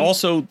 And there's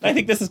also I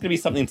think this is going to be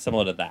something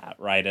similar to that,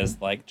 right? Is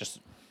like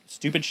just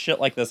stupid shit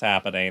like this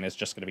happening is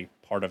just going to be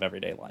part of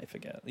everyday life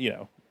again,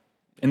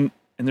 and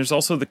there's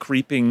also the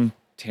creeping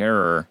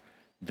terror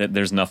that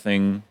there's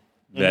nothing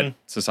that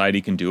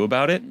society can do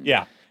about it.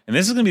 Yeah. And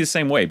this is going to be the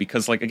same way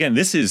because, like, again,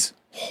 this is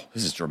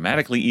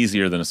dramatically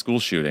easier than a school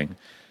shooting,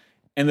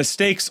 and the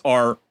stakes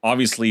are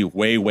obviously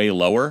way, way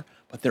lower.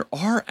 But there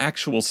are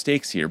actual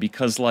stakes here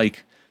because,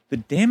 like, the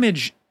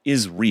damage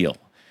is real,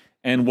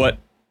 and what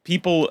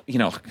people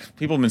have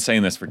been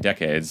saying this for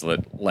decades.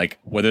 That, like,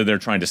 whether they're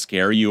trying to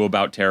scare you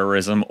about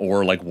terrorism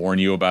or like warn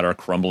you about our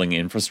crumbling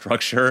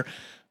infrastructure,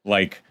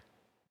 like,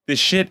 this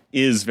shit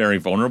is very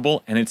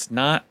vulnerable, and it's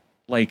not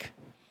like.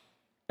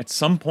 At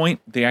some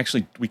point,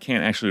 we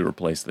can't actually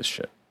replace this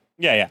shit.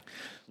 Yeah.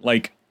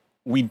 Like,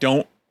 we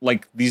don't,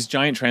 like, these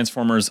giant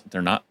transformers,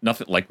 they're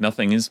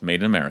nothing is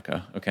made in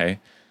America, okay?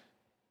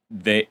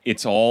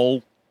 It's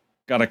all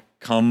got to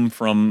come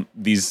from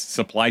these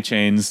supply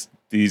chains,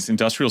 these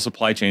industrial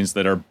supply chains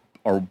that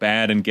are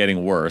bad and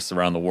getting worse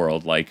around the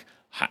world. Like,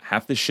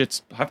 half the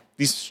shit's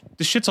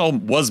all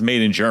was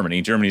made in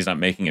Germany. Germany's not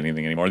making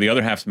anything anymore. The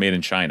other half's made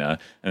in China,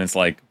 and it's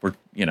like,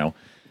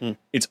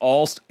 it's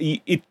all.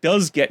 It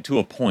does get to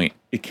a point.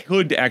 It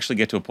could actually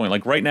get to a point.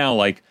 Like right now,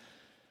 like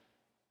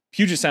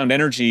Puget Sound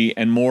Energy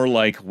and more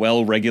like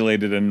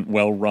well-regulated and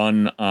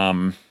well-run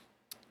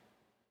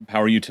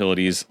power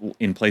utilities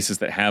in places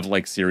that have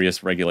like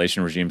serious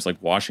regulation regimes,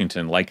 like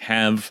Washington, like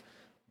have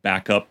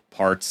backup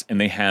parts, and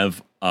they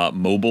have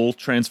mobile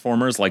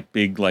transformers, like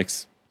big like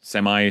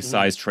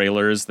semi-sized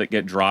trailers that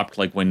get dropped,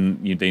 like when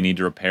they need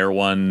to repair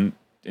one,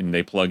 and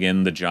they plug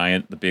in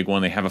the big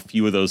one. They have a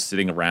few of those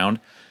sitting around.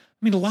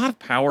 I mean, a lot of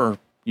power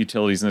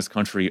utilities in this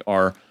country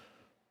are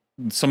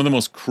some of the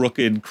most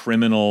crooked,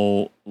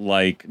 criminal,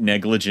 like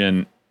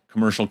negligent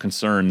commercial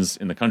concerns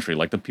in the country.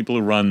 Like the people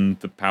who run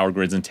the power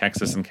grids in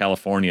Texas and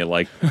California,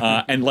 like,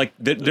 and like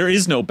there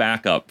is no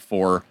backup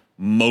for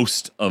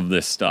most of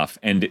this stuff.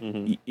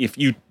 And if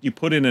you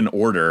put in an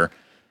order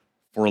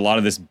for a lot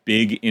of this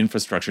big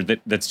infrastructure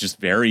that's just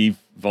very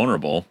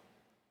vulnerable,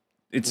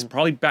 it's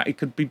probably it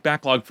could be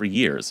backlogged for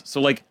years. So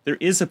like there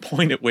is a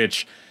point at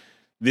which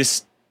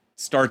this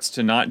starts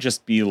to not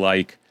just be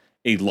like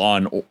a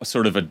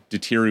sort of a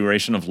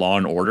deterioration of law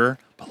and order,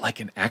 but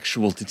like an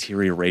actual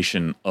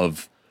deterioration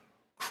of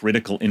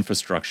critical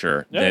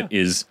infrastructure that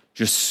is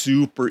just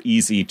super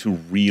easy to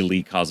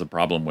really cause a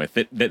problem with.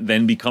 That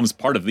then becomes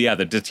part of the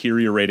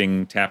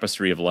deteriorating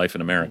tapestry of life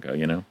in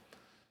America,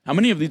 How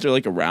many of these are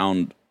like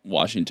around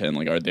Washington?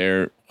 Like, are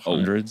there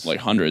Hundreds. Like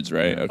hundreds,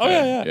 right? Okay. Oh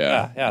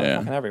yeah. They're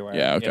fucking everywhere.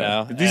 Yeah,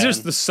 okay. These are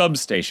the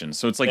substations.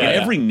 So it's like in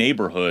every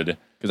neighborhood.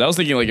 Because I was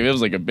thinking, like, if it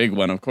was like a big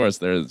one, of course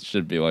there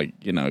should be like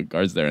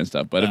guards there and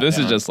stuff. But if this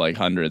is just like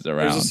hundreds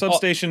around, There's a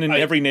substation in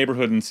every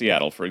neighborhood in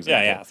Seattle, for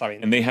example. Yeah. So, I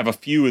mean, And they have a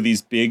few of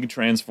these big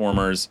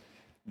transformers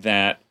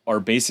that are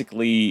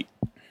basically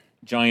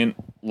giant,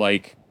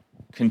 like,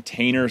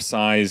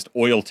 container-sized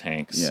oil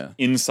tanks,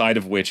 inside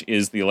of which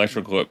is the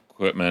electrical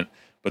equipment,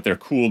 but they're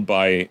cooled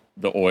by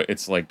the oil.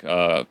 It's like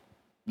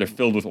they're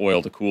filled with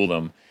oil to cool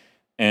them.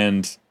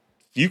 And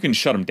you can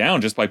shut them down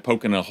just by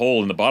poking a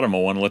hole in the bottom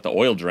of one and let the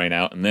oil drain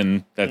out, and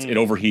then it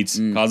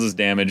overheats, causes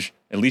damage,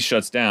 at least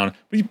shuts down.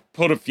 But you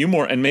put a few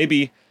more, and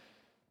maybe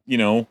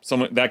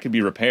someone that could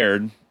be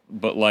repaired.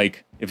 But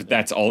like, if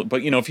that's all,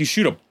 but if you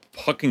shoot a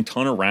fucking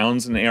ton of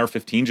rounds in the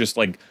AR-15, just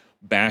like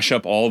bash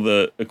up all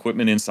the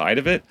equipment inside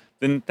of it,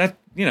 then that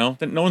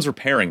then no one's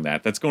repairing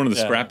that. That's going to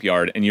the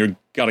scrapyard, and you're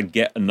got to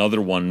get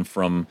another one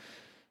from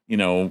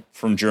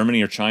from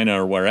Germany or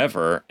China or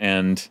wherever,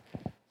 and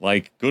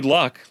like, good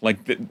luck. Like,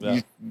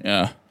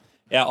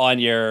 on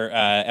your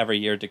every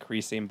year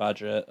decreasing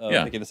budget of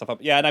picking this stuff up.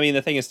 Yeah, and I mean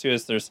the thing is too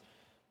is there's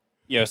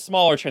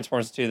smaller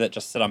transformers too that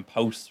just sit on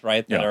posts,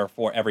 right? That are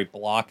for every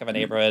block of a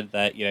neighborhood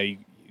that you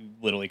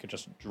literally could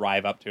just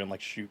drive up to and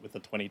like shoot with the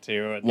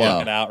 22 and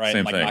knock it out, right?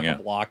 Same and like thing, knock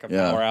a block of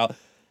power out.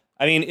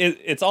 I mean,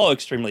 it's all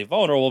extremely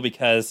vulnerable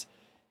because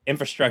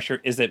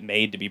infrastructure isn't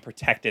made to be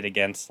protected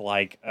against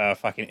like a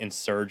fucking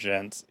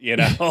insurgent,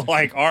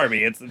 like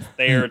army. It's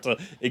there to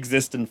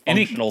exist in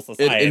functional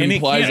society. It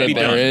implies that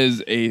there done.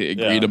 is a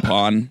agreed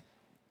upon.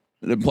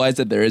 It implies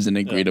that there is an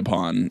agreed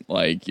upon,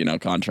 like,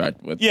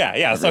 contract with social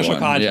everyone.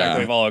 contract. Yeah.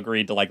 We've all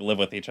agreed to like live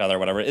with each other, or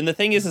whatever. And the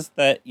thing is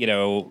that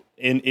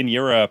in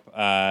Europe,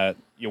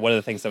 one of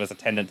the things that was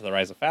attendant to the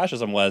rise of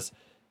fascism was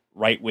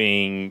right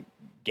wing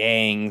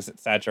gangs,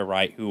 etc.,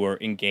 right, who were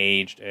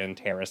engaged in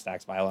terrorist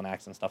acts, violent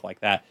acts, and stuff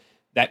like that.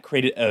 That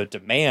created a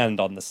demand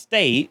on the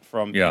state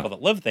from people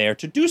that live there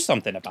to do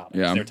something about it.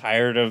 Yeah. They're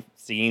tired of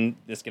seeing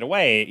this get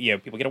away.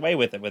 People get away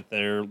with it, with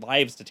their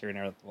lives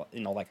deteriorating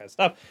and all that kind of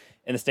stuff.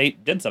 And the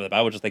state did something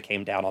about it, which is they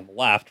came down on the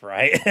left,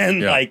 right?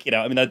 And I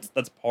mean,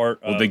 that's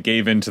part of... Well, they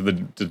gave in to the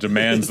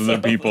demands of the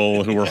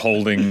people who were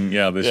holding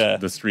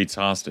the streets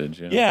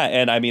hostage. Yeah,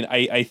 and I mean,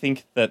 I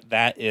think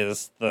that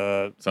is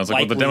the... Sounds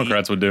like what the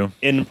Democrats would do.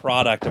 ...end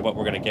product of what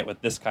we're going to get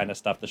with this kind of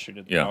stuff, the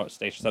shooting power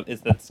station stuff,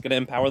 is that's going to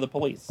empower the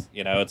police.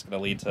 It's going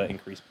to lead to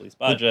increased police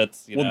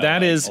budgets, all that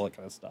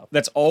kind of stuff.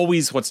 That's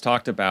always what's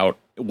talked about.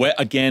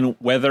 Again,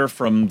 whether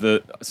from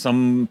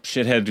some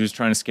shithead who's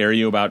trying to scare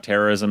you about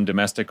terrorism,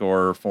 domestic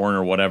or foreign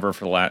or whatever,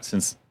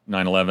 since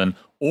 9/11,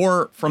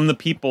 or from the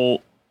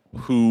people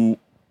who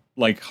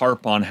like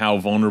harp on how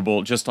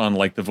vulnerable, just on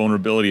like the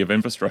vulnerability of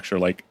infrastructure.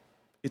 Like,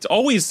 it's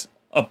always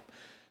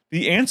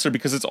the answer,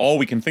 because it's all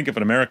we can think of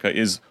in America,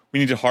 is we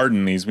need to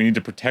harden these, we need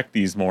to protect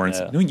these more.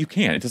 And no, you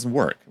can't. It doesn't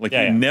work. Like,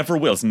 you never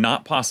will. It's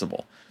not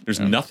possible. There's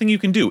nothing you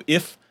can do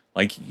if,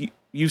 like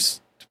you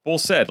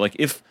both said, like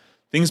if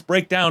things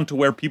break down to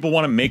where people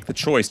want to make the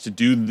choice to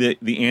do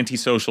the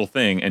antisocial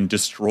thing and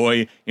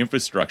destroy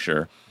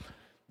infrastructure,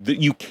 that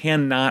you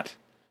cannot,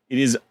 it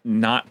is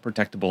not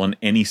protectable in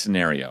any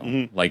scenario.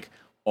 Mm-hmm. Like,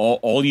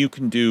 all you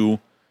can do,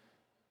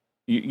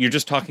 you're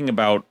just talking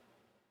about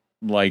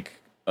like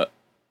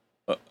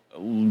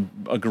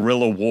a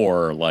guerrilla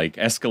war, like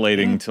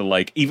escalating to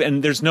like,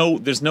 even there's no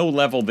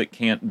level that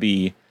can't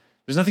be,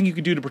 there's nothing you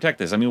can do to protect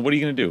this. I mean, what are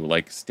you going to do?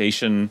 Like,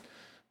 station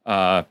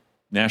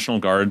National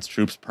Guards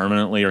troops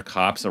permanently, or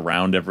cops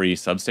around every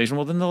substation?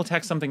 Well, then they'll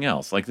attack something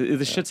else. Like,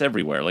 the shit's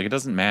everywhere. Like, it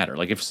doesn't matter.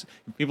 Like, if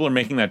people are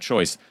making that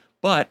choice,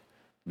 but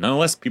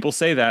nonetheless, people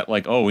say that,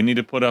 like, oh, we need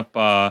to put up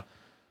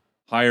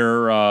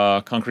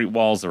higher concrete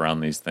walls around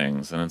these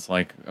things, and it's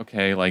like,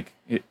 okay, like,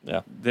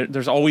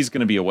 there's always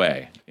going to be a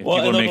way if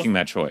people are making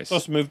that choice.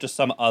 Supposed to move to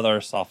some other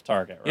soft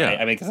target, right?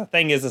 Yeah. I mean, because the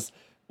thing is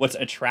what's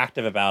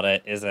attractive about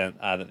it isn't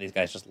that these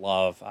guys just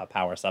love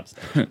power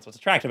substations. What's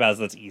attractive about it is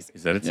that it's easy.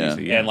 Is that it's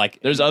easy? Yeah. And like,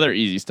 There's other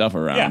easy stuff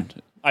around.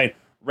 Yeah, I mean,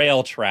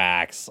 rail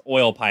tracks,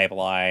 oil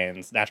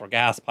pipelines, natural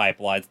gas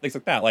pipelines, things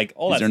like that. Like,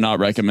 all These that are not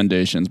stuff is-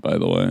 recommendations, by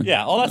the way.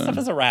 Yeah, all that stuff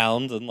is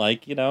around, and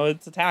like,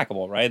 it's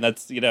attackable, right? And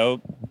that's,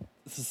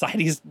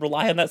 societies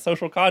rely on that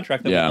social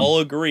contract that we all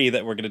agree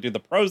that we're going to do the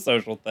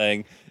pro-social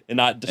thing and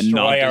not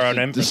destroy our own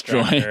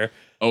infrastructure.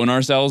 Own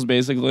ourselves,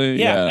 basically.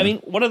 Yeah, I mean,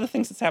 one of the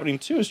things that's happening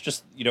too is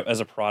just, as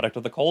a product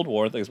of the Cold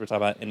War, things we're talking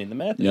about ending the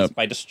myth, is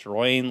by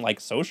destroying like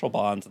social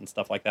bonds and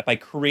stuff like that, by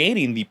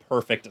creating the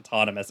perfect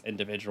autonomous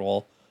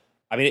individual.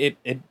 I mean,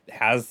 it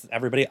has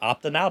everybody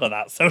opting out of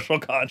that social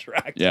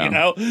contract.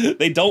 Yeah.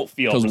 They don't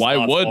feel because why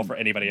responsible would for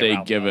anybody they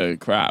around give them. a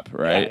crap,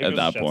 right? Yeah, at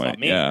that it's point, not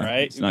me, yeah,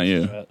 right? it's not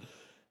you.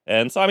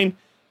 And so, I mean,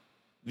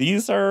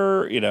 these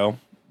are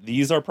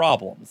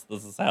problems.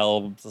 This is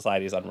how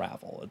societies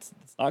unravel. It's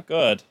not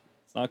good.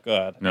 It's not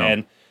good. No.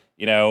 And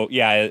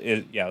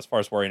as far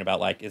as worrying about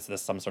like, is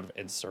this some sort of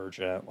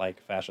insurgent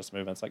like fascist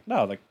movement? It's like,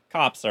 no, the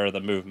cops are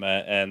the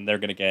movement, and they're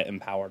going to get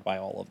empowered by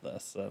all of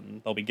this,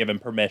 and they'll be given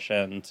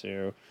permission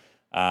to,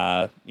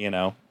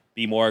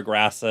 be more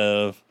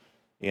aggressive,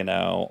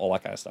 all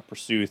that kind of stuff,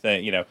 pursue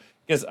things,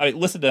 because I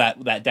listen to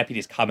that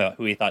deputy's comment,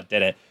 who he thought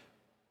did it.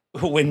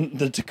 When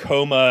the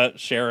Tacoma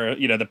sheriff,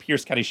 the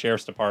Pierce County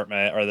Sheriff's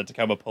Department or the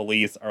Tacoma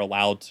Police are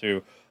allowed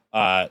to,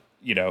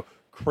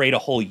 create a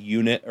whole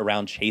unit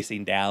around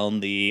chasing down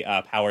the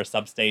power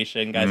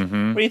substation guys,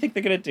 what do you think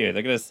they're going to do?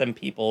 They're going to send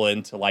people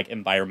into like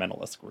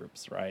environmentalist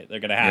groups, right? They're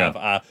going to have,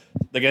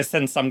 they're going to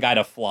send some guy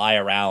to fly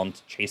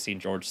around chasing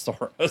George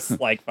Soros,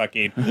 like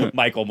fucking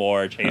Michael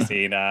Moore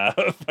chasing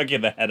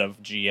fucking the head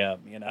of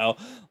GM,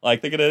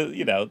 like they're going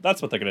to,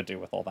 that's what they're going to do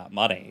with all that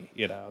money,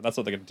 that's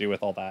what they're going to do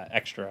with all that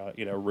extra,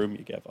 room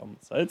you give them.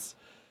 So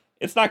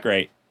it's not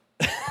great.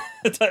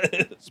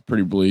 It's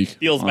pretty bleak.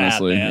 Feels bad,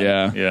 honestly. man.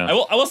 Yeah. Yeah.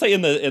 I will say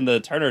in the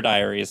Turner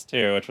Diaries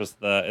too, which was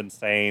the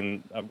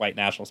insane white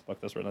nationalist book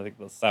that's written I think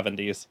in the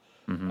 70s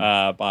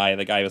by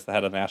the guy who was the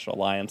head of the National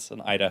Alliance,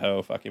 an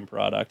Idaho fucking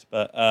product,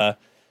 but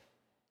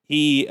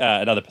he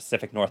another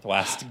Pacific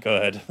Northwest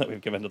good that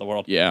we've given to the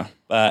world. Yeah.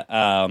 But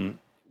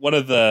one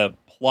of the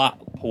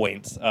plot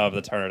points of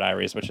the Turner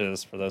Diaries, which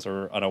is for those who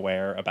are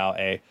unaware about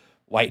a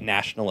white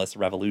nationalist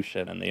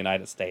revolution in the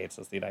United States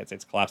as the United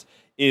States collapsed,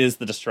 is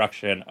the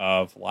destruction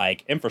of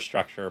like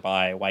infrastructure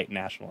by white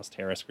nationalist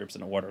terrorist groups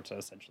in order to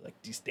essentially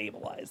like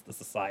destabilize the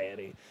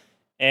society.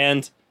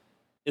 And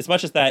as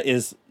much as that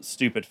is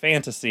stupid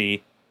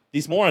fantasy,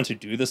 these morons who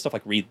do this stuff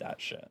like read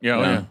that shit. Yeah,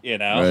 oh, Yeah. yeah. You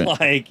know, Right.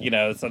 like, you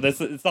know, so this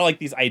it's not like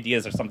these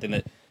ideas are something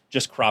that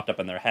just cropped up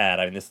in their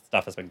head. I mean, this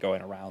stuff has been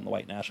going around the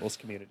white nationalist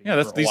community. Yeah,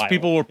 that's for a these while,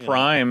 people were you know?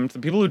 primed. The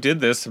people who did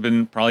this have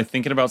been probably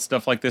thinking about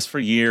stuff like this for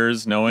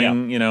years,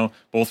 knowing, you know,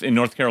 both in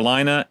North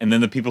Carolina and then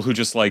the people who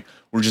just like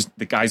were just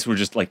the guys who were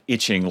just like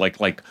itching,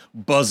 like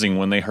buzzing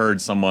when they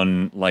heard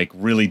someone like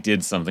really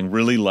did something,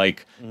 really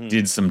like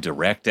did some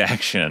direct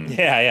action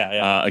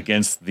Yeah.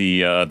 against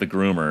the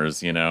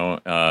groomers, you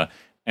know.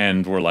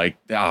 And we're like,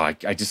 I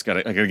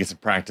gotta get some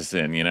practice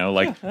in, you know.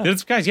 Like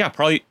these guys,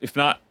 probably if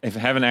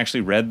haven't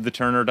actually read the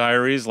Turner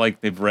Diaries, like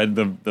they've read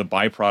the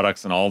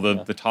byproducts and all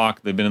the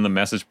talk. They've been in the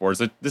message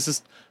boards. This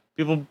is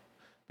people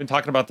been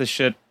talking about this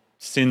shit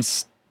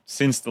since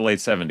the late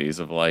 70s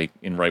of like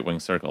in right wing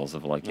circles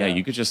of like,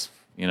 you could just,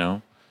 you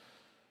know.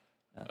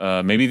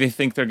 Maybe they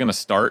think they're gonna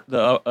start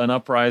an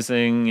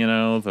uprising, you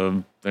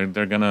know.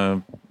 They're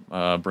gonna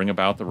bring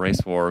about the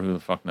race war. Who the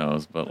fuck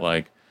knows? But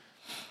like,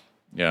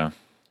 yeah.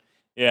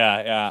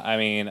 Yeah. I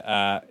mean,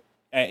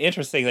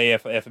 interestingly,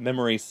 if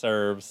memory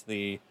serves,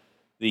 the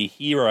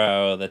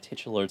hero, the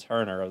titular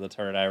Turner of the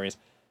Turner Diaries,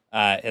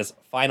 his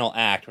final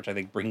act, which I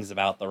think brings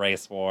about the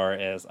race war,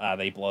 is that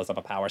he blows up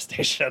a power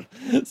station.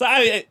 So I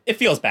mean, it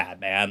feels bad,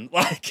 man.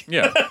 Like,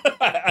 Yeah.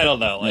 I don't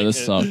know. Like,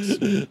 this sucks.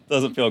 It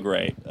doesn't feel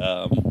great.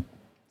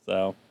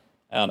 So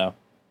I don't know.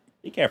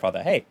 Be careful out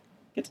there. Hey,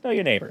 get to know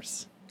your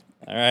neighbors.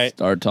 All right.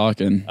 Start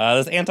talking.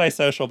 There's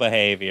antisocial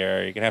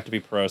behavior. You're gonna have to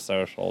be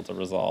pro-social to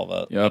resolve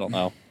it. I Yep. don't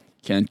know.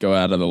 Can't go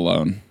out it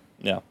alone.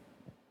 Yeah.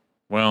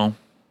 Well,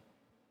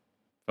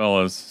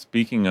 fellas,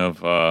 speaking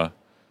of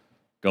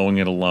going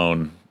it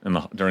alone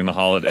during the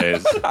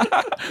holidays,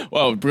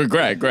 Well,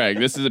 Greg,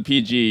 this is a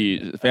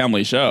PG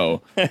family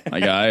show,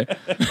 my guy.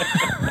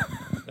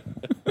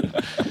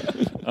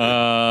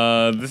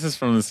 this is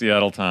from the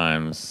Seattle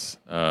Times.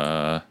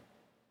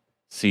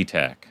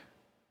 SeaTac.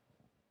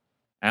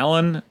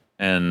 Alan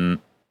and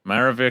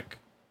Maravik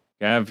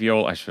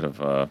Gaviol. I should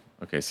have.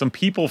 Some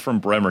people from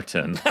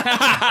Bremerton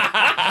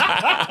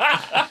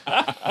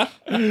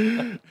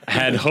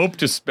had hoped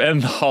to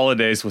spend the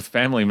holidays with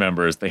family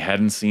members they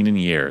hadn't seen in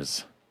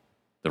years.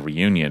 The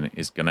reunion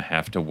is going to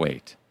have to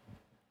wait.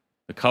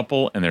 The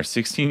couple and their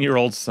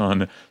 16-year-old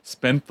son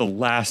spent the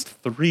last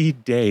 3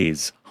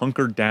 days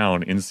hunkered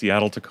down in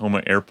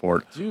Seattle-Tacoma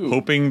Airport,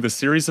 hoping the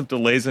series of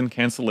delays and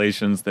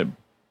cancellations that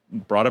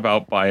brought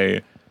about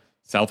by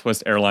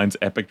Southwest Airlines'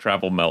 epic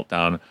travel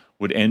meltdown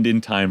would end in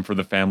time for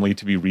the family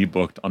to be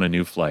rebooked on a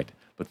new flight.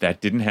 But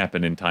that didn't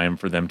happen in time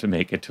for them to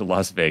make it to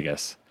Las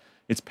Vegas.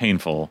 It's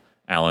painful,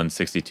 Alan,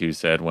 62,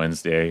 said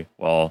Wednesday,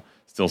 while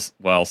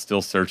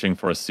still searching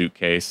for a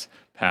suitcase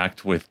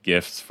packed with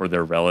gifts for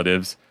their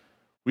relatives.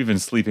 We've been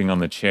sleeping on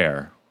the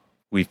chair.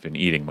 We've been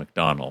eating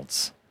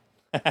McDonald's.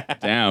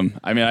 Damn.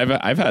 I mean,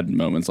 I've had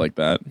moments like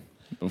that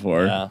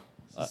before. Yeah.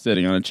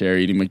 Sitting on a chair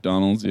eating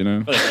McDonald's, you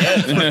know. For the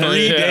kids, For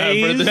 3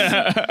 days?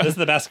 this is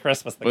the best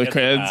Christmas the With kids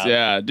kids, have.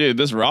 yeah, dude,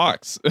 this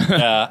rocks.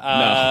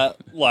 Yeah.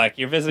 Look,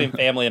 you're visiting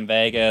family in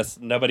Vegas.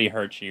 Nobody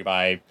hurts you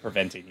by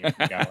preventing you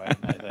from going.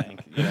 I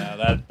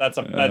think that's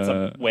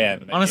a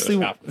win. Honestly,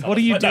 But what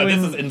are you no,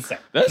 doing? This is insane.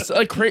 That's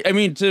like crazy. I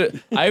mean,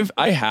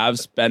 I have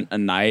spent a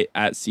night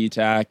at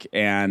SeaTac,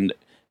 and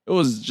it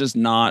was just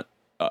not.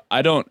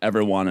 I don't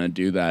ever want to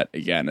do that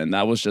again. And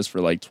that was just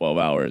for like 12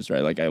 hours,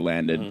 right? Like I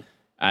landed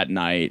at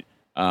night.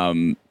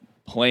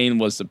 Plane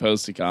was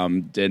supposed to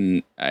come,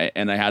 didn't,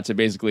 and I had to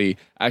basically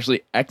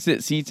actually exit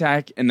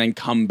SeaTac and then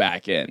come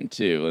back in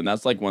too. And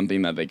that's like one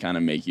thing that they kind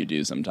of make you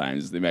do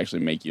sometimes. They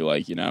actually make you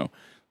like, you know,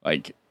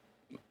 like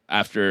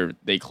after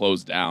they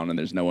close down and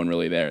there's no one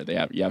really there,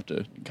 you have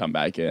to come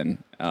back in.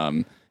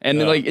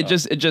 It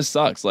just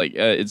sucks. Like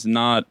it's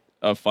not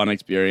a fun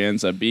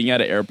experience. Being at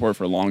an airport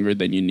for longer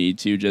than you need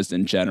to, just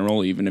in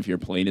general, even if your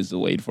plane is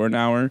delayed for an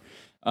hour,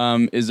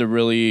 is a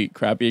really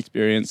crappy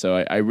experience. So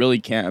I really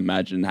can't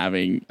imagine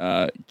having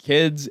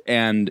kids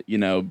and, you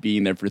know,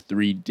 being there for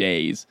 3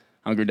 days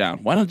hunkered down.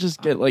 Why don't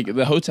just get, like,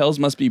 the hotels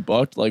must be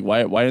booked. Like,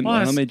 why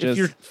don't they just... if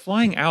you're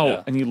flying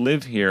out and you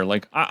live here,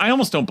 like, I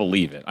almost don't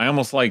believe it. I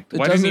almost like,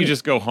 why didn't you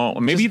just go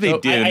home? Maybe they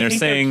did, and they're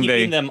saying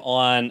keeping them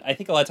on. I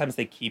think a lot of times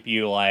they keep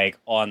you like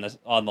on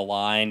the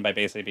line by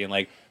basically being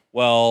like,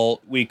 well,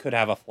 we could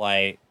have a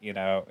flight, in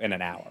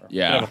an hour. We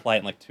Yeah. could have a flight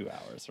in like 2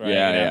 hours, right?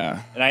 Yeah, You know?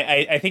 yeah. And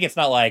I think it's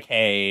not like,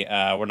 hey,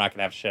 we're not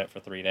gonna have shit for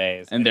 3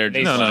 days. And they're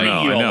they just- No, string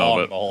you I know, along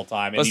but- the whole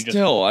time, and But you just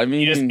still, I mean,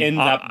 you just end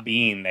up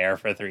being there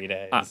for 3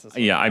 days.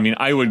 Yeah, I mean,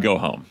 I would go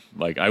home.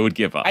 Like, I would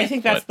give up. I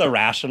think that's but, the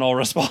rational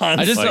response.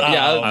 I just-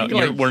 yeah, I think,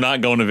 like- we're not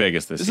going to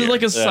Vegas this this year. is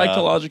like a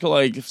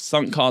psychological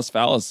sunk cost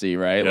fallacy,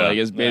 right? Yeah. Like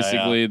it's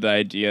basically the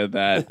idea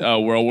that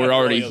we're It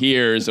already really is.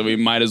 here, so we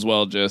might as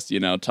well just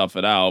tough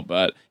it out.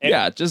 But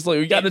And- just like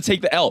we got to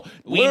take the L.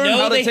 We Learn know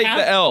how to they take have,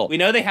 the L. We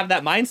know they have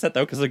that mindset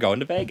though because they're going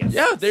to Vegas.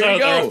 Yeah, there so you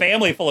They're go. a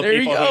family full of There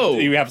you people go.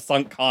 who have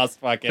sunk cost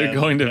fucking. They're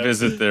going to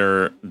visit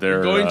their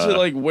Going to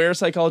like where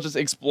psychologists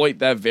exploit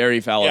that very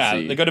Yeah,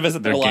 fallacy. they go to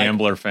visit their their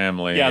gambler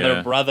family. Yeah,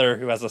 their brother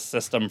who has a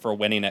system for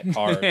winning at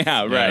cards.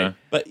 yeah, right. Yeah.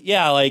 But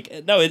yeah,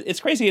 like no, it's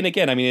crazy. And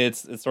again, I mean,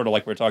 it's sort of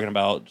like we are talking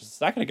about just a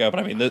second ago. But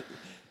I mean, the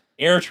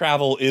air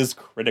travel is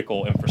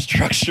critical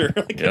infrastructure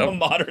like in a Yep.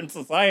 modern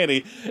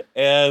society,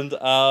 and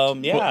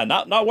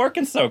not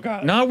working so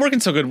good. Not working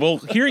so good. Well,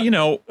 here,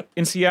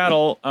 in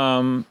Seattle,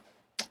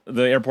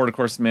 the airport, of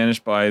course, is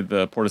managed by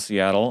the Port of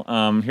Seattle.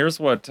 Here's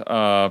what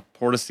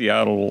Port of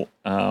Seattle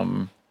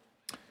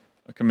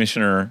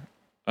Commissioner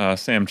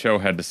Sam Cho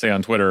had to say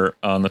on Twitter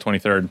on the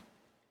 23rd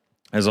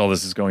as all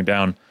this is going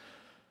down.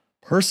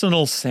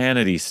 Personal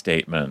sanity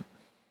statement.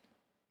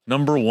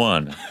 Number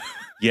 1,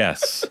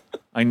 yes,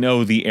 I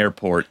know the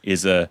airport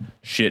is a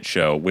shit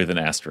show with an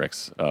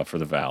asterisk for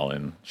the vowel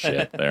and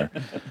shit there.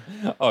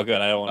 Oh,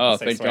 good. I don't want Oh, to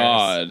say thank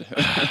swears.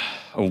 God.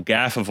 Oh,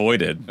 gaff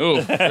avoided.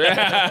 Ooh.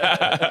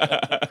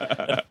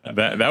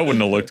 That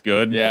wouldn't have looked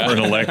good Yeah. for an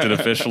elected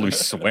official who's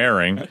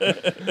swearing.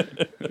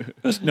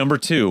 Number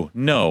 2,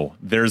 no,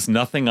 there's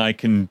nothing I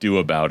can do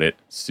about it.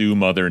 Sue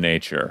Mother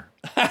Nature.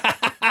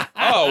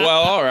 Oh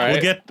well, all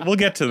right. We'll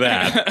get to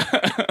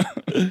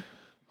that.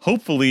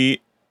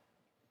 Hopefully,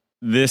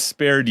 this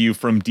spared you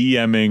from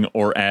DMing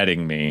or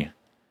adding me.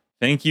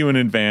 Thank you in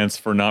advance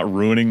for not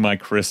ruining my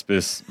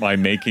Christmas by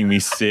making me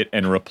sit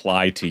and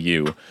reply to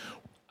you.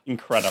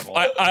 Incredible.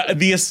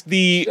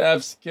 The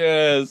Chef's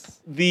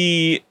kiss.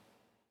 the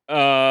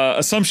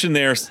assumption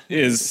there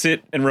is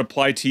sit and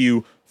reply to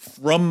you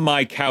from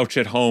my couch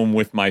at home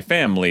with my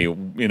family,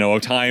 a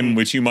time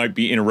which you might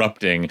be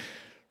interrupting,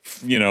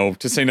 to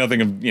say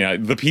nothing of,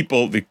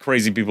 the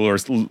crazy people who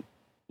are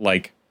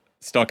like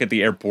stuck at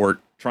the airport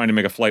trying to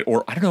make a flight,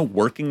 or I don't know,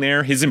 working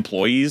there, his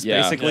employees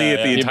Yeah. basically Yeah,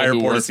 at the yeah. entire People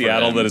who Port work of for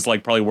Seattle him. that is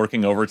like probably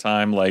working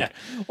overtime. Like,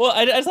 Well,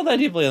 I saw that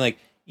deeply. Like,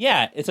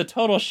 yeah, it's a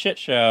total shit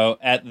show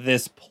at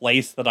this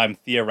place that I'm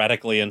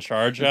theoretically in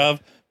charge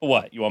of. But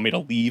what? You want me to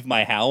leave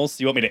my house?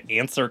 You want me to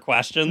answer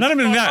questions? not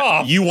even Fuck that.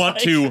 off. You want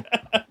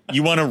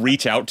to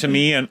reach out to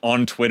me and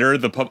on Twitter.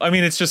 I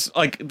mean, it's just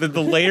like the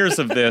layers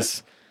of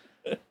this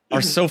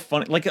are so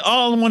funny. Like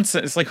all in one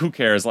sense, it's like who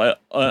cares? Like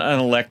an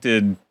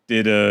elected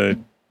did a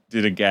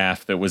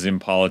gaffe that was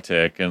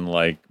impolitic and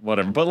like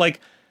whatever. But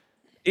like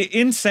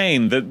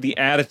insane the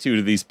attitude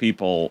of these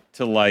people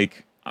to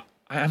like.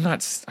 I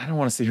don't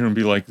want to sit here and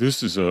be like,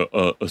 this is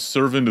a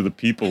servant of the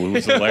people who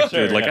was elected.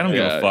 Sure, like, I don't give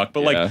yeah, a fuck.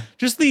 But yeah. like,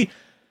 just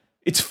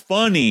it's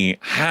funny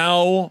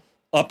how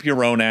up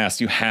your own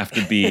ass you have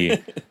to be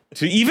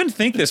to even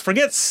think this.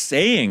 Forget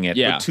saying it,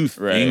 Yeah, but to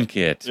right. think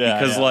it. Yeah,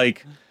 because yeah.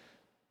 like,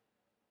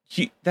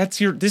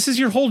 this is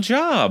your whole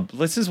job.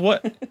 This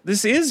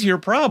is your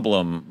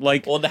problem.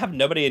 Like, Well, to have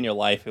nobody in your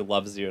life who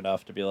loves you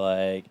enough to be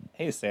like,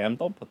 hey, Sam,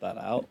 don't put that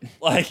out.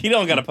 Like, you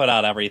don't got to put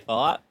out every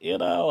thought,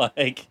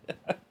 like.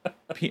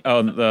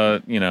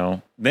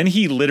 then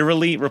he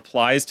literally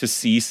replies to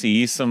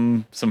CC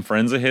some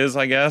friends of his,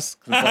 I guess.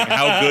 'Cause it's like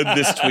how good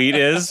this tweet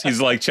is.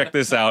 He's like, check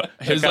this out.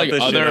 His Check out like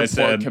this shit other I port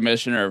said.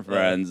 commissioner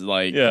friends,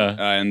 like, Yeah.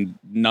 and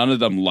none of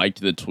them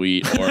liked the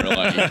tweet or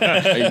like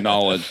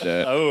acknowledged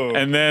it. Oh.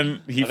 And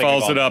then he I think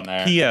follows we've it all up. been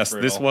there. P.S.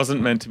 It's This brutal.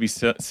 wasn't meant to be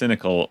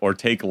cynical or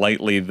take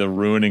lightly the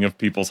ruining of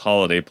people's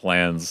holiday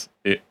plans.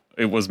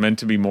 It was meant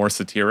to be more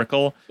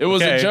satirical. It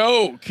was Okay. a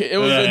joke. It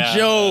was Yeah. a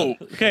joke.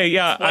 Okay,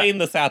 yeah. Explain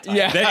the satire.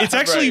 Yeah. It's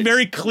actually Right.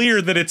 very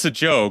clear that it's a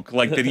joke,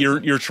 like that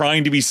you're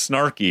trying to be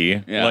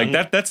snarky. Yeah.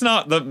 Like that's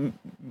not the.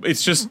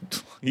 It's just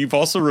you've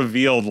also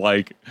revealed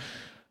like,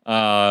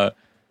 that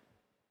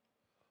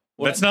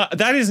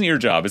isn't your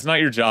job. It's not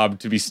your job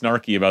to be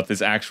snarky about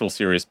this actual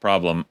serious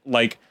problem.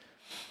 Like,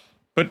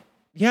 but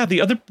yeah,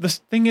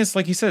 the thing is,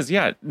 like he says,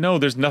 yeah, no,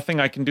 there's nothing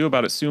I can do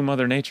about it. Sue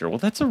Mother Nature. Well,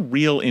 that's a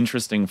real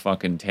interesting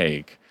fucking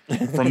take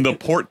from the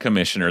port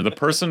commissioner, the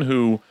person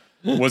who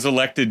was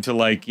elected to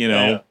like,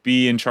 Yeah.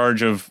 be in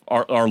charge of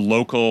our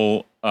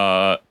local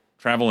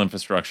travel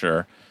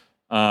infrastructure.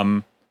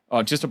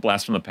 Just a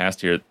blast from the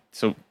past here.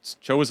 So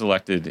Cho was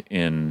elected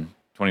in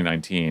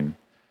 2019.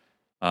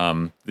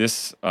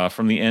 This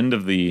from the end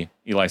of the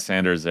Eli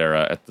Sanders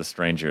era at The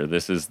Stranger.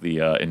 This is the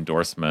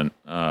endorsement.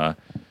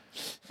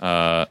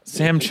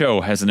 Sam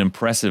Cho has an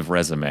impressive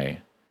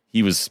resume.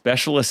 He was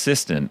special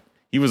assistant.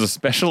 He was a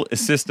special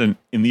assistant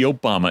in the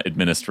Obama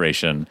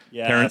administration.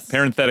 Yes.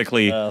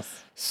 Parenthetically,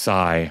 Yes.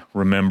 sigh.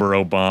 Remember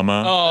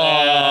Obama?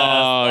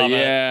 Oh Love it.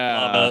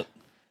 yeah. Love it.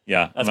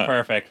 Yeah, That's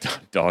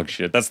perfect. Dog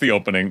shit. That's the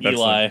opening. That's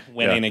Eli the-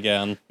 winning yeah.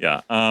 again.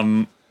 Yeah.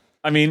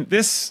 I mean,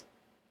 this.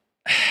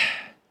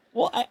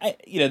 Well,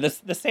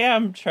 the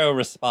Sam Cho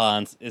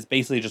response is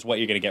basically just what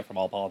you're going to get from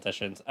all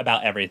politicians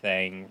about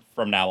everything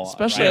from now on.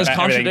 Especially right? as About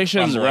everything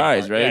contradictions crumbling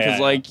rise, apart. right?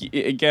 Yeah,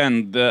 Because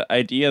again, the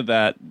idea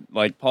that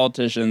like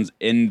politicians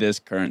in this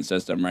current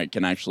system, right,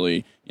 can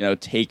actually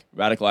take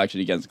radical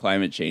action against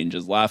climate change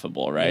is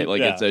laughable, right? Like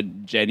Yeah. it's a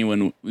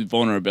genuine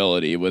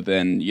vulnerability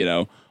within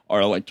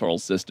our electoral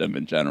system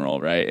in general,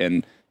 right?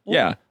 And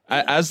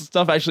as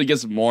stuff actually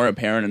gets more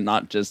apparent and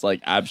not just like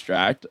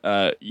abstract,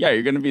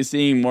 you're going to be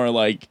seeing more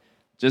like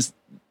just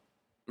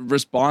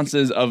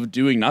responses of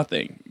doing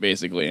nothing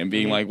basically and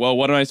being like, well,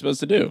 what am I supposed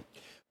to do?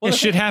 Well, Yeah, the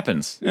shit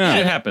happens. Yeah.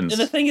 Shit happens.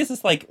 And the thing is,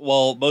 it's like,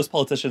 well, most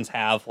politicians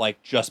have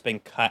like just been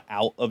cut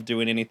out of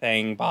doing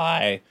anything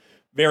by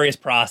various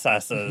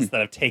processes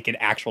that have taken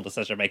actual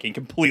decision making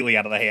completely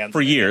out of the hands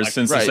For of years, like,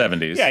 since Right. the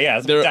 70s. yeah,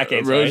 The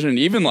decades, erosion, right?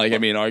 even like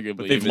arguably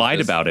they've even lied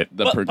just about it.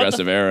 The But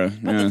progressive era.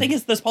 But the thing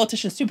is, those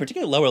politicians too,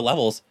 particularly lower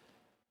levels,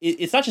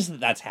 it's not just that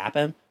that's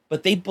happened,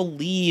 but they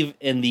believe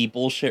in the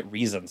bullshit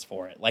reasons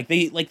for it. Like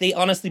they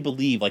honestly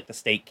believe like the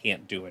state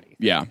can't do anything.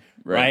 Yeah,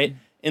 Right.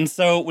 And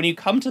so when you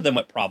come to them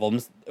with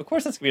problems, of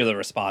course that's gonna be the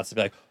response to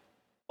be like,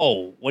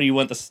 "Oh, what do you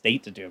want the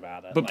state to do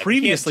about it?" But Like,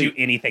 previously- you can't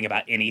do anything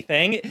about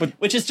anything,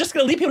 which is just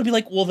gonna lead people to be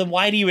like, "Well, then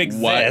why do you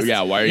exist?" Why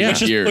are you Which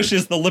just here?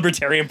 pushes the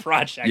libertarian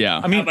project. Yeah. I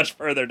I mean, mean, much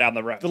further down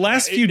the road. The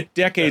last right? few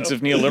decades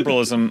of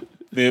neoliberalism,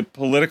 the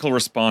political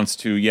response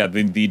to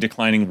the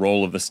declining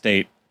role of the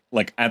state,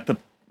 like at the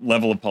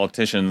level of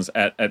politicians,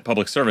 at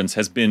public servants,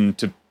 has been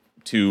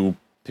to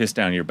piss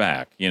down your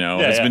back.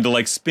 Has been to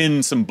like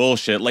spin some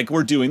bullshit, like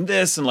we're doing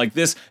this and like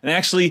this, and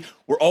actually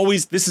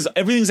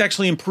everything's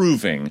actually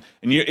improving,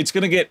 and it's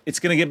gonna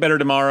get better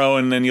tomorrow,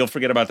 and then you'll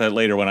forget about that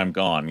later when I'm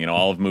gone.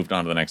 I'll have moved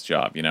on to the next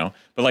job.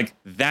 But like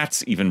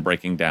that's even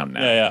breaking down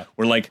now. Yeah.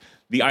 Where like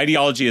the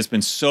ideology has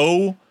been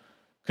so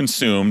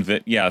consumed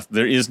that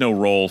there is no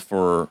role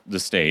for the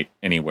state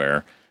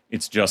anywhere.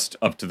 It's just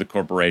up to the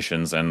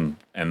corporations, and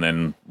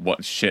then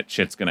what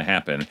shit's gonna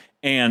happen,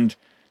 and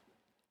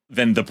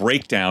then the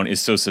breakdown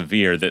is so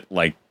severe that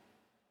like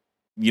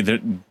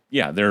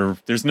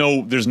there's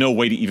no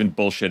way to even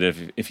bullshit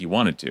if you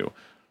wanted to.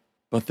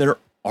 But there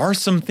are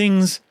some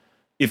things,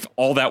 if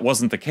all that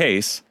wasn't the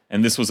case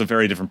and this was a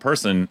very different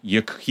person,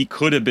 he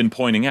could have been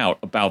pointing out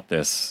about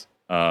this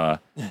and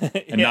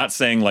not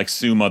saying like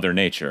sue Mother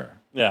Nature.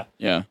 Yeah.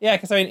 Yeah. Yeah,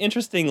 because I mean,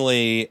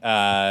 interestingly,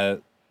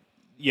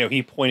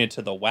 he pointed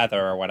to the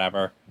weather or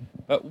whatever,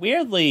 but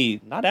weirdly,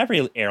 not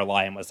every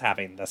airline was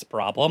having this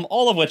problem.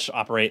 All of which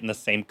operate in the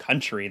same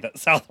country that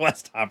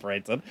Southwest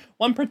operates in.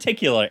 One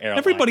particular airline.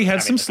 Everybody was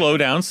had some having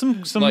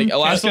slowdowns, some Like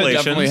Alaska cancellations.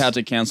 definitely had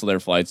to cancel their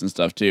flights and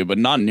stuff too, but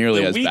not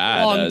nearly the as bad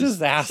week-long as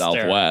disaster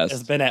Southwest.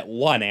 has been at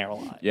one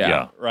airline.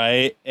 Yeah.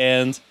 Right.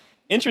 And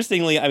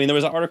interestingly, I mean, there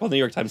was an article in the New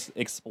York Times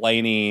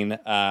explaining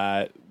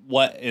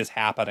what is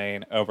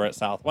happening over at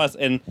Southwest,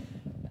 and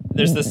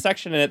there's this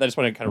section in it that I just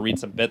want to kind of read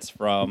some bits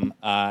from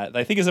that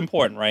I think is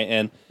important, right?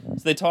 And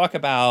so they talk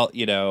about,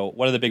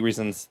 one of the big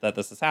reasons that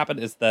this has happened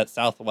is that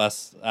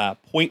Southwest's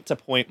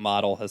point-to-point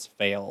model has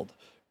failed,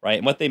 right?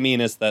 And what they mean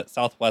is that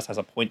Southwest has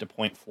a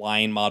point-to-point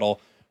flying model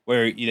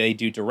where they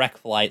do direct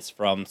flights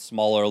from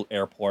smaller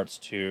airports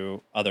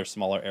to other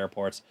smaller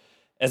airports,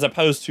 as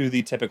opposed to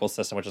the typical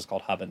system, which is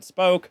called hub and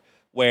spoke,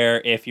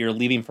 where if you're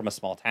leaving from a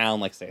small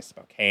town, like say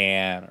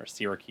Spokane or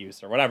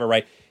Syracuse or whatever,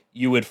 right,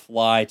 you would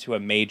fly to a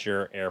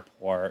major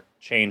airport,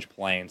 change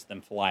planes,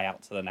 then fly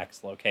out to the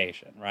next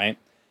location, right?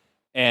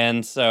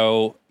 And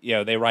so,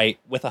 they write,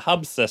 with a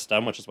hub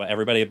system, which is what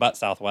everybody but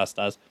Southwest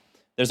does,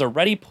 there's a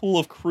ready pool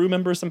of crew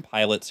members and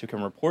pilots who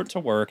can report to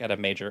work at a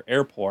major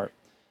airport.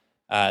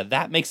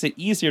 That makes it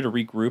easier to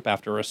regroup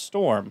after a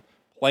storm.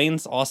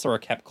 Planes also are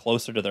kept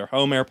closer to their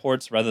home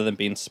airports rather than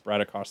being spread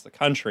across the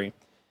country.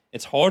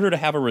 It's harder to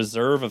have a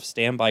reserve of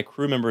standby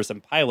crew members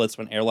and pilots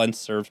when airlines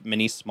serve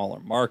many smaller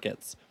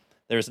markets.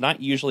 There's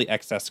not usually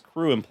excess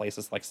crew in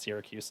places like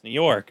Syracuse, New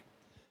York.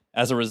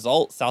 As a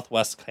result,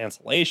 Southwest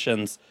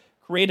cancellations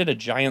created a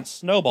giant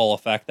snowball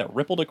effect that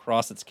rippled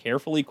across its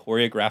carefully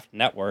choreographed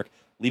network,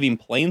 leaving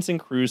planes and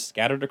crews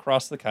scattered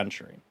across the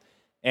country.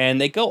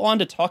 And they go on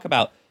to talk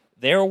about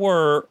there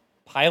were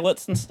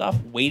pilots and stuff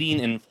waiting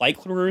in flight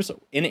crews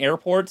in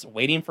airports,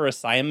 waiting for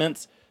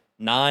assignments,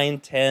 9,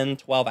 10,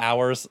 12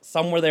 hours.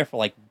 Some were there for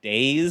like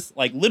days,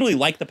 like literally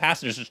like the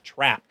passengers just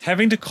trapped,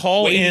 Having to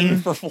call waiting in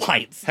for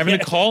flights. having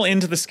to call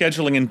into the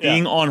scheduling and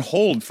being Yeah. on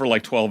hold for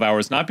like 12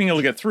 hours, not being able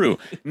to get through.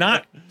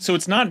 So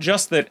it's not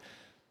just that.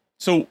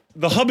 So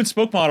the hub and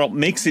spoke model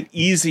makes it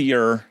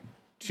easier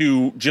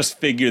to just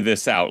figure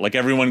this out. Like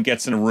everyone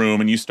gets in a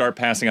room and you start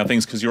passing out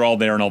things because you're all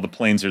there and all the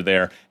planes are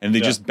there, and they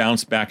just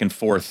bounce back and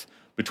forth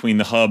between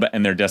the hub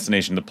and their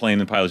destination. The plane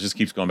and pilot just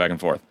keeps going back and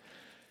forth.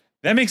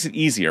 That makes it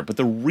easier, but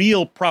the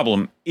real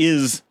problem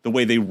is the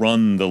way they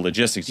run the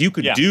logistics. You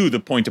could do the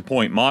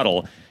point-to-point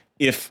model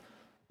if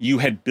you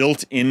had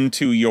built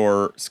into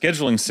your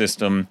scheduling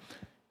system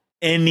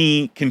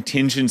any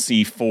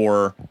contingency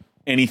for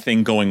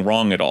anything going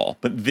wrong at all.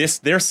 But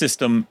their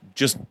system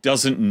just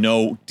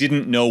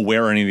didn't know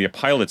where any of the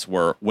pilots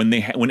were when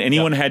when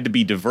anyone had to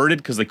be diverted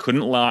because they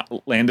couldn't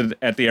land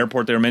at the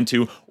airport they were meant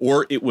to,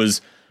 or it was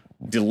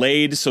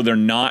delayed, so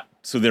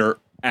they're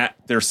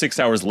 6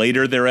 hours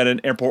later they're at an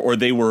airport, or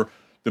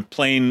the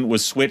plane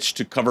was switched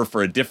to cover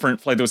for a different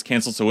flight that was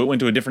canceled, so it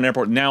went to a different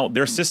airport. Now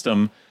their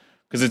system,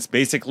 because it's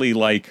basically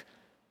like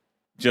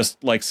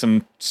just like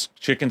some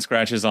chicken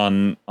scratches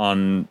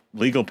on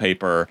legal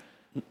paper,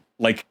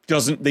 like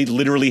they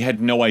literally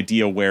had no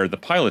idea where the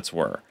pilots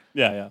were.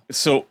 Yeah.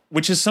 So,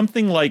 which is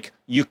something like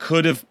you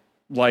could have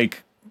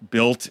like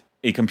built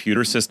a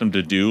computer system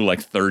to do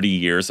like 30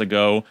 years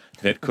ago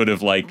that could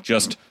have like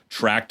just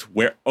tracked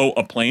where,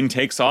 a plane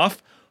takes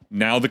off.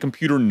 Now the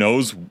computer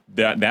knows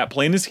that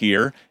plane is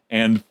here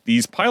and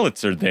these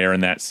pilots are there in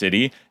that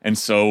city. And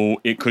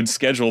so it could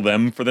schedule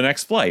them for the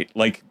next flight.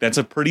 Like that's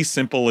a pretty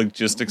simple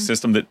logistic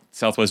system that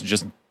Southwest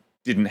just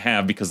didn't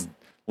have because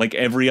like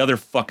every other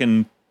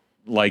fucking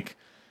like,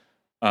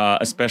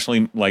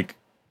 especially like,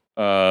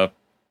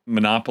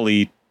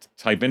 monopoly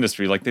type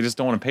industry, like they just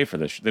don't want to pay for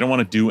this. They don't want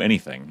to do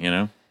anything, you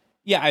know?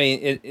 Yeah, I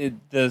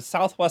mean, the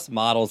Southwest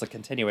model is a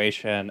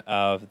continuation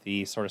of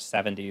the sort of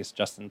 70s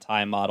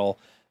just-in-time model.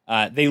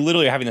 They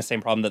literally are having the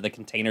same problem that the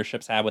container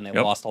ships had when they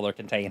lost all their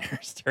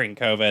containers during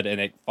COVID, and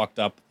it fucked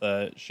up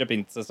the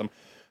shipping system,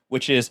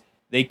 which is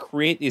they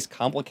create these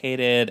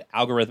complicated,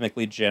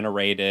 algorithmically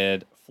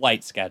generated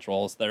flight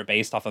schedules that are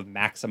based off of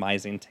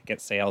maximizing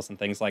ticket sales and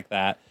things like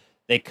that.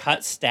 They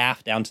cut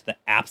staff down to the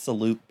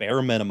absolute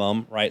bare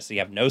minimum, right? So you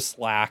have no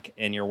slack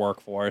in your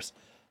workforce.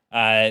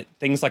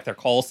 Things like their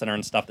call center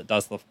and stuff that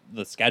does the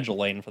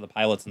scheduling for the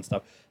pilots and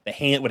stuff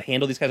that would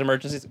handle these kinds of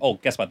emergencies. Oh,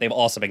 guess what? They've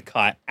also been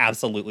cut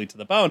absolutely to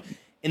the bone.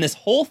 And this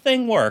whole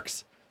thing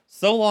works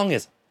so long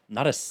as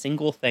not a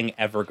single thing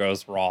ever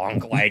goes wrong,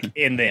 like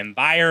in the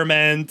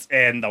environment,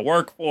 in the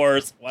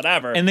workforce,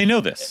 whatever. And they know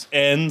this.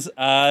 And,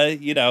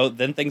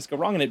 then things go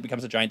wrong and it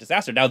becomes a giant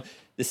disaster. Now,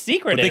 the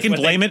secret but is... they can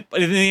blame it,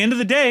 but at the end of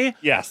the day,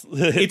 yes,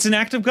 it's an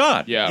act of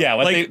God. Yeah,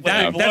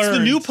 that's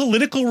the new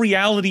political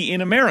reality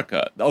in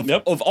America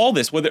of all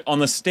this, whether on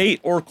the state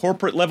or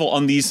corporate level,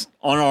 on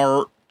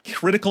our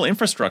critical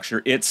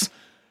infrastructure, it's...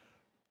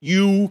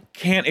 You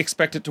can't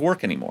expect it to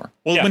work anymore.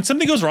 Well, when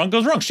something goes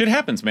wrong, shit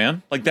happens,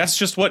 man. Like, that's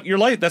just what your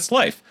life, that's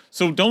life.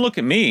 So don't look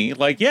at me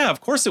like, yeah, of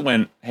course it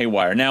went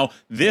haywire. Now,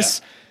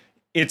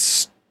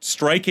 it's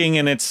striking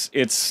and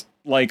it's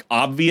like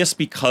obvious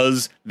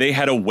because they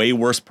had a way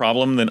worse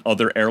problem than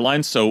other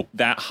airlines. So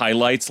that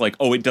highlights like,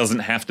 oh, it doesn't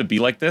have to be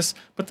like this,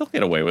 but they'll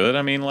get away with it.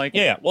 I mean, like.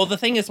 Yeah. Well, the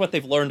thing is what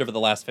they've learned over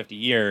the last 50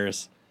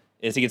 years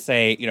is you could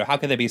say, how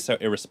could they be so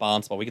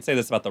irresponsible? We could say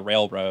this about the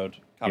railroad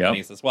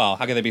companies as well.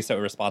 How could they be so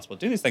irresponsible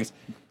to do these things?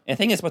 And the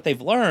thing is, what they've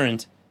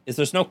learned is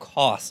there's no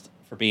cost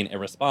for being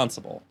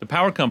irresponsible. The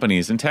power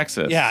companies in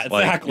Texas. Yeah,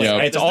 exactly.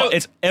 Like, right?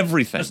 It's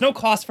everything. There's no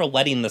cost for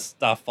letting this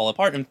stuff fall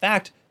apart. In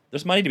fact,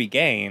 there's money to be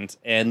gained.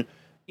 And,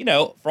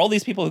 for all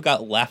these people who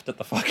got left at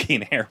the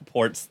fucking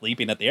airport,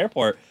 sleeping at the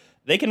airport,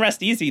 they can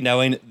rest easy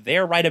knowing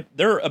they're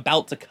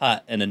about to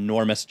cut an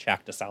enormous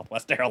check to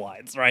Southwest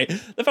Airlines, right?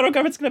 The federal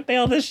government's going to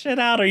bail this shit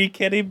out. Are you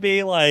kidding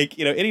me? Like,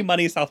 any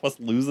money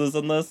Southwest loses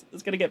in this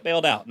is going to get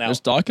bailed out. Now, their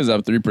stock is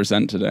up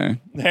 3% today.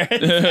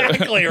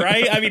 Exactly,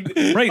 right? I mean,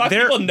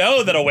 people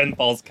know that a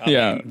windfall's coming.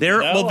 Yeah.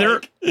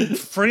 They're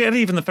forget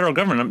even the federal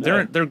government.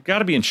 They're got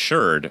to be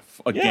insured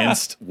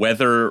against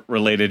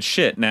weather-related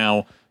shit.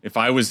 Now, if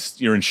I was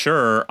your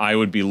insurer, I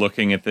would be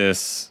looking at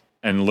this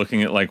and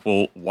looking at like,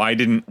 well, why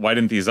am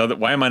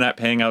I not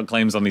paying out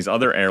claims on these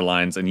other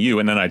airlines and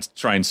then I'd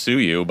try and sue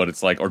you, but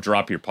it's like, or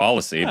drop your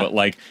policy. Yeah. But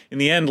like in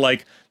the end,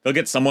 like they'll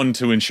get someone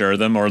to insure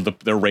them or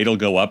their rate will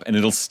go up and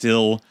it'll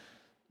still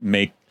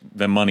make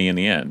them money in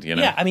the end,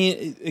 Yeah, I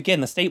mean,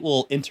 again, the state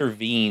will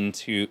intervene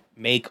to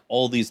make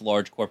all these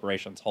large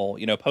corporations whole.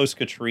 Post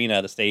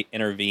Katrina, the state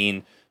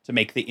intervened to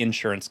make the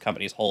insurance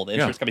companies whole. The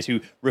insurance companies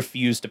who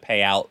refused to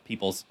pay out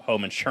people's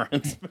home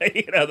insurance,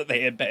 that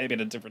they had paid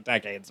into for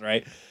decades,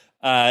 right?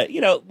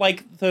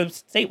 Like the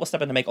state will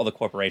step in to make all the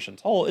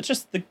corporations whole. It's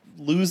just the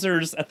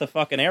losers at the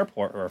fucking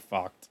airport who are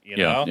fucked,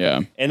 know?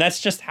 Yeah. And that's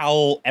just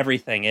how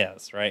everything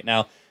is, right?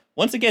 Now,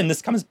 once again,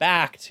 this comes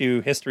back to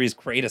history's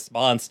greatest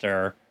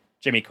monster,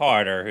 Jimmy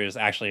Carter, who's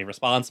actually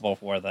responsible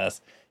for this.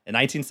 In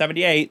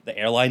 1978, the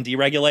Airline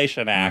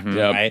Deregulation Act,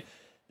 right?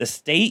 The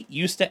state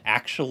used to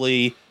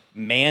actually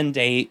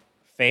mandate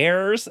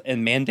fares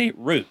and mandate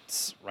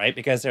routes, right?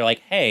 Because they're like,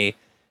 hey,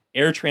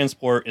 air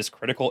transport is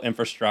critical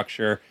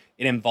infrastructure.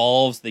 It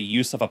involves the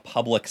use of a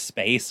public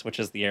space, which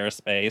is the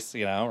airspace,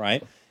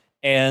 right?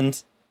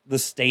 And the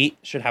state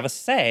should have a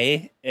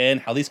say in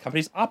how these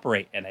companies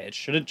operate in it. It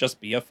shouldn't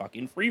just be a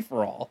fucking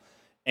free-for-all.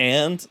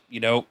 And,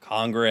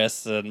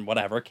 Congress and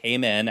whatever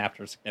came in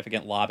after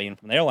significant lobbying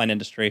from the airline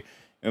industry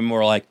and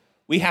were like,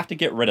 we have to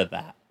get rid of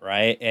that,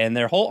 right? And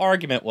their whole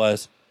argument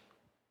was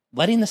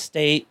letting the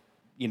state,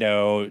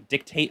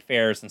 dictate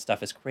fares and stuff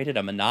has created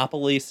a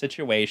monopoly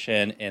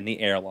situation in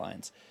the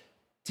airlines.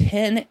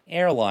 10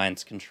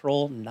 airlines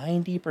control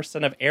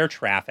 90% of air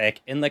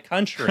traffic in the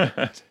country.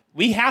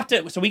 We got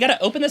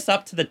to open this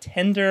up to the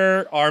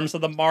tender arms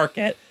of the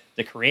market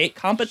to create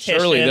competition.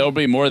 Surely there'll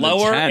be more than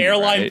lower 10,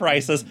 airline right?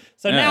 prices.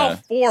 So Yeah. now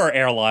 4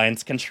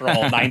 airlines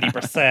control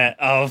 90%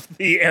 of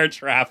the air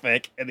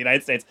traffic in the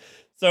United States.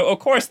 So, of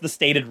course, the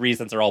stated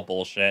reasons are all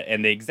bullshit,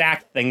 and the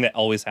exact thing that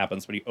always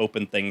happens when you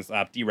open things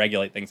up,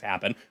 deregulate things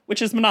happen,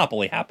 which is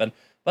monopoly happen.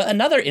 But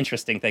another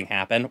interesting thing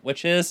happened,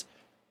 which is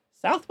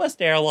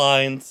Southwest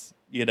Airlines,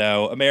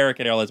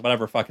 American Airlines,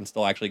 whatever fucking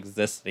still actually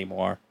exists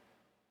anymore,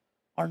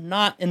 are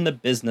not in the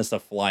business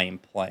of flying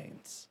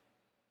planes.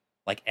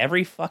 Like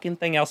every fucking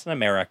thing else in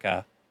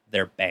America,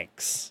 they're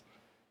banks.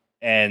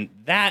 And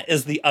that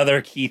is the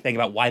other key thing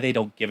about why they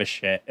don't give a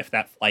shit if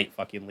that flight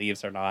fucking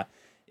leaves or not.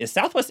 Is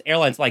Southwest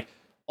Airlines, like,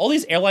 all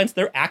these airlines,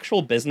 their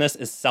actual business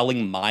is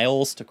selling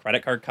miles to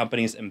credit card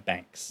companies and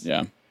banks.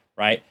 Yeah.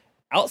 Right?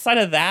 Outside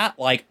of that,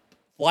 like,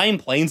 flying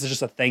planes is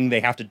just a thing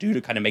they have to do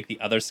to kind of make the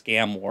other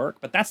scam work,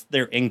 but that's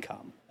their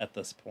income at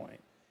this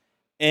point.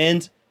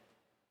 And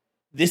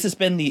this has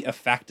been the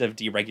effect of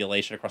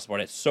deregulation across the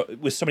board.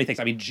 With so many things.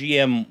 I mean,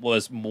 General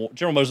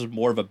Motors was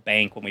more of a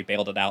bank when we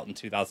bailed it out in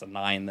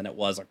 2009 than it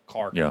was a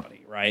car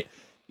company, right?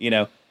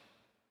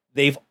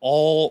 They've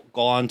all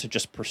gone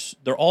to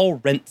they're all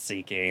rent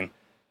seeking.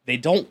 They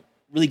don't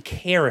really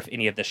care if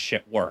any of this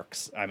shit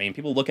works. I mean,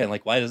 people look at it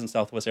like, why doesn't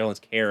Southwest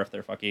Airlines care if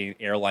their fucking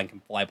airline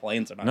can fly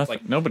planes or not? It's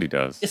like, Nobody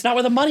does. it's not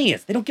where the money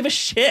is. They don't give a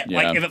shit. Yeah.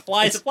 Like, if it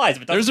flies, it flies.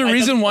 If it doesn't There's a fly, it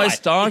reason doesn't why fly.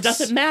 stocks It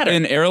doesn't matter.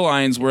 in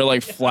airlines were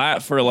like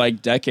flat for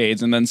like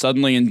decades, and then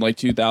suddenly in like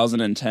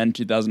 2010,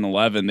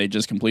 2011, they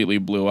just completely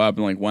blew up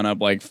and like went up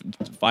like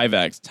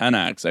 5x,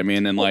 10x. I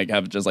mean, and like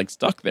have just like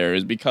stuck there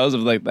is because of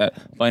like that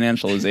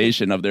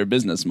financialization of their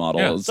business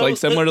model. Yeah. It's So like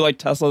similar to like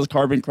Tesla's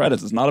carbon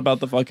credits. It's not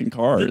about the fucking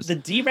cars. The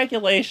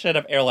deregulation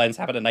of airlines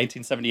happened in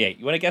 1978.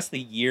 You want to guess the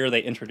year they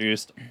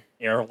introduced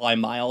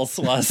airline miles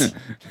was?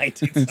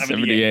 1978.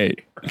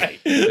 78. Right.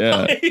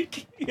 Yeah.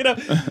 Like,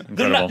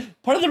 they're not,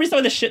 part of the reason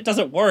why this shit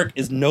doesn't work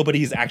is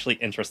nobody's actually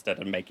interested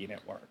in making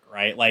it work,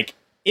 right? Like,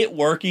 it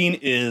working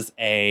is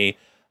a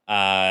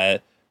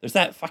there's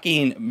that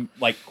fucking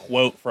like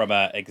quote from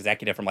a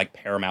executive from like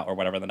Paramount or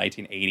whatever in the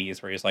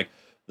 1980s where he's like,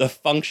 the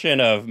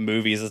function of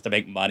movies is to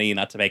make money,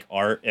 not to make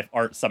art. If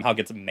art somehow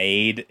gets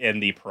made in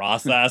the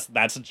process,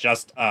 that's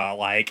just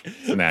like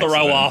an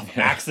throw accident. off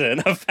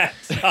accident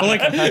effects. like,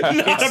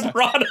 not a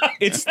product.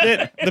 It's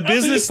that the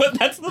business. But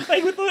that's the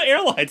thing with the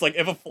airlines. Like,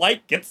 if a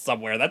flight gets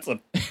somewhere, that's a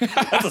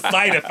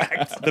side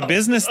effect. The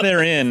business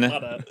they're in.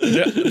 Not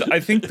a- I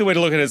think the way to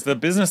look at it is the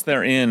business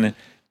they're in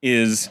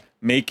is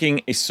making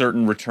a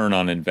certain return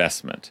on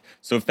investment.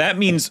 So if that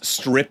means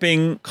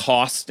stripping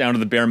costs down to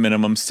the bare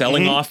minimum,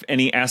 selling off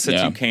any assets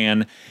Yeah. you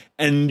can,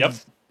 and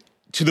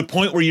to the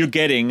point where you're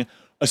getting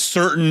a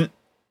certain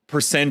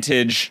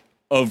percentage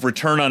of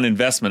return on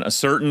investment, a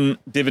certain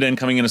dividend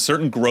coming in, a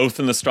certain growth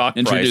in the stock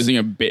price.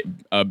 Introducing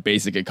a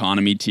basic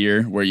economy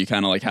tier where you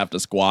kind of like have to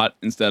squat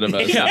instead of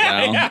a sit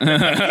down.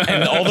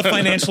 And all the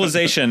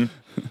financialization,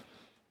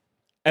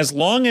 as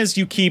long as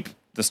you keep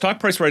the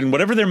stock price right and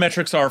whatever their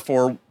metrics are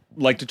for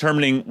like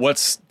determining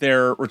what's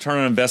their return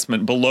on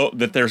investment below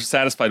that they're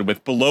satisfied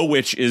with, below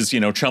which is,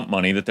 chump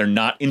money that they're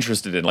not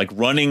interested in, like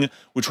running,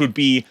 which would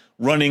be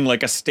running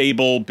like a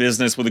stable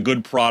business with a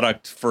good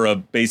product for a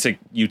basic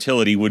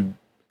utility would,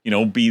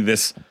 be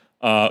this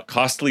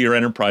costlier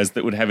enterprise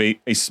that would have a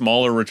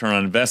smaller return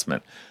on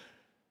investment.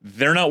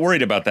 They're not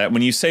worried about that.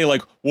 When you say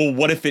like, well,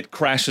 what if it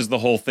crashes the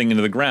whole thing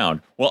into the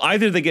ground? Well,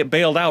 either they get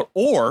bailed out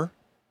or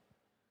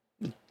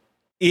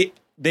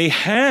they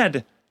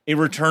had a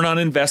return on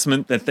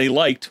investment that they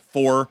liked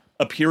for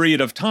a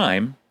period of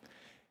time.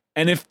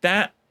 And if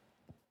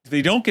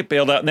they don't get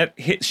bailed out and that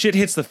shit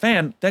hits the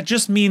fan, that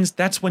just means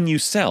that's when you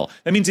sell.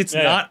 That means it's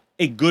not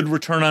a good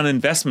return on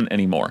investment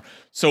anymore.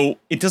 So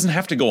it doesn't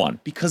have to go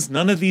on because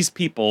none of these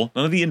people,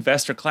 none of the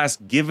investor class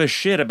give a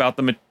shit about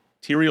the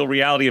material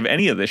reality of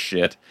any of this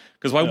shit.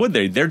 Because why would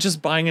they? They're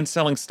just buying and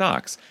selling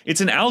stocks.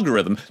 It's an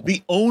algorithm.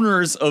 The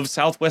owners of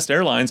Southwest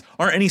Airlines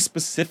aren't any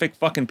specific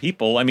fucking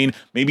people. I mean,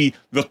 maybe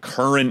the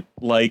current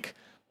board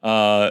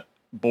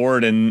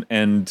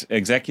and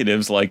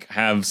executives like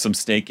have some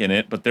stake in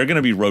it, but they're going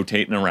to be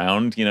rotating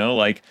around.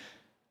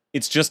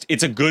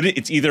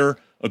 It's either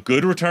a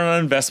good return on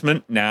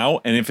investment now,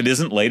 and if it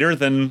isn't later,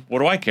 then what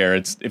do I care?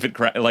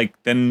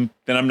 Then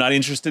I'm not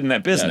interested in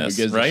that business,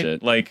 gives a right?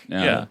 shit?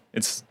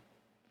 It's.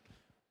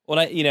 Well,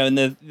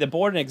 and the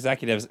board and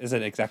executives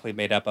isn't exactly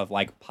made up of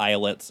like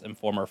pilots and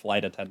former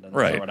flight attendants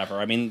Right. or whatever.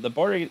 I mean, the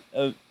board,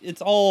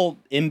 it's all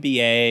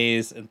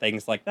MBAs and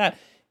things like that.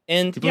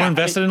 And People are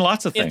invested in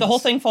lots of things. If the whole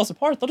thing falls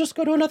apart, they'll just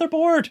go to another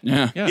board.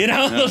 Yeah.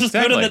 They'll just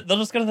exactly. they'll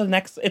just go to the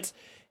next. It's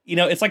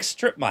it's like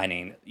strip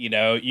mining. You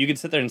can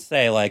sit there and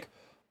say like,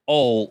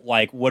 oh,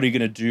 like what are you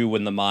gonna do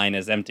when the mine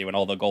is empty when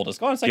all the gold is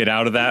gone? It's like, Get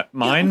out of that I'm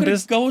mine gonna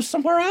business. go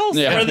somewhere else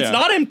Yeah. where it's Yeah.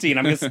 not empty, and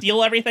I'm gonna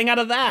steal everything out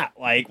of that.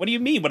 Like, what do you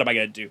mean? What am I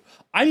gonna do?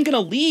 I'm gonna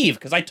leave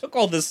because I took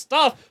all this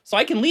stuff, so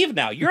I can leave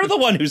now. You're the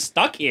one who's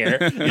stuck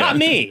here, not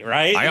me,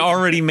 right? I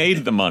already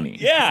made the money.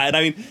 Yeah, and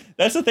I mean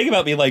that's the thing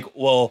about me. Like,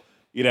 well,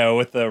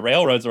 with the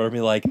railroads, or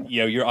be like,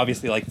 you're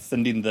obviously like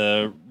sending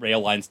the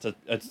rail lines to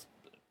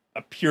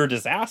a pure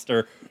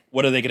disaster.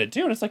 What are they gonna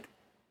do? And it's like,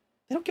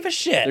 They don't give a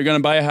shit. They're gonna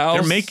buy a house.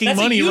 They're making That's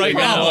money a you right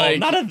now. problem, Like,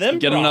 not a them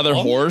get another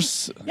problem.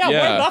 horse. Yeah,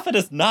 Warren Buffett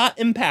is not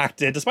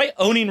impacted, despite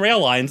owning rail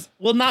lines.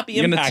 Will not be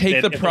You're gonna impacted.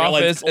 take the if rail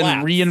lines profits and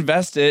collapse.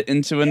 reinvest it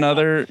into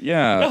another.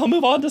 Yeah, Yeah, he'll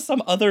move on to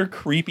some other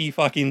creepy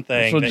fucking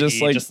thing. which will that just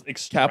he like just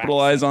extracts.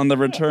 capitalize on the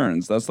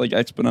returns. That's like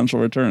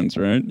exponential returns,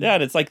 right? Yeah,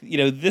 and it's like,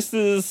 this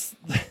is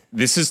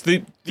This is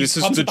the comes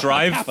behind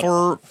drive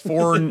capital.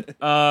 for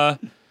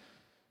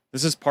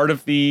this is part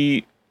of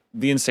the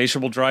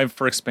insatiable drive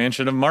for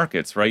expansion of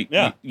markets, right?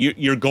 Yeah.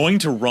 You're going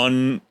to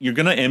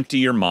empty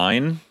your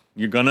mine.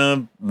 You're going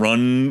to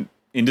run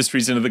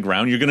industries into the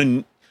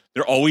ground.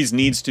 There always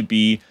needs to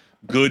be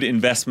good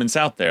investments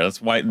out there. That's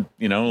why,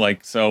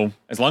 so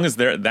as long as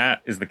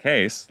that is the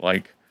case,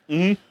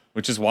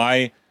 which is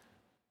why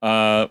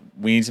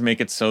we need to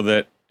make it so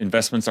that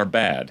investments are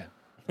bad.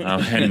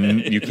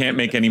 And you can't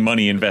make any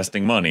money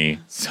investing money,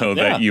 so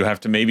Yeah. that you have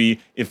to maybe,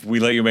 if we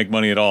let you make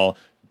money at all,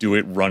 do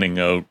it running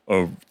a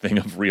thing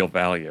of real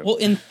value. Well,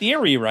 in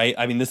theory, right?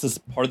 I mean, this is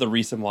part of the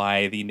reason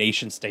why the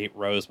nation state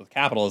rose with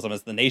capitalism.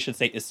 Is the nation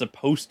state is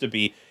supposed to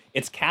be,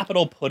 it's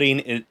capital putting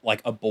it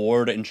like a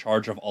board in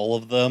charge of all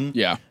of them.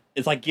 Yeah.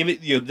 It's like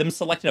them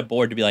selecting a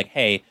board to be like,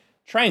 hey,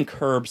 try and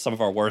curb some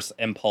of our worst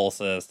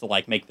impulses to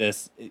like make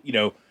this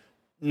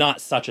not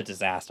such a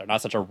disaster,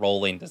 not such a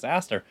rolling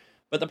disaster.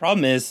 But the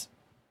problem is,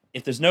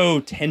 if there's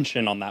no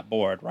tension on that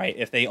board, right?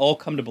 If they all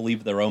come to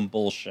believe their own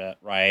bullshit,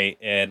 right,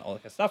 and all that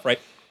kind of stuff, right,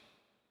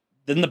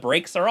 then the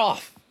brakes are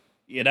off.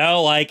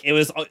 Like it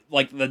was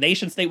like the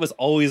nation state was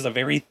always a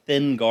very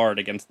thin guard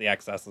against the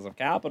excesses of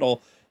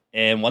capital,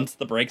 and once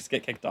the brakes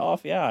get kicked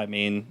off, yeah, I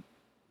mean,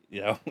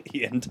 you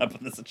end up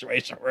in the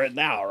situation we're in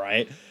now,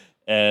 right?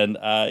 And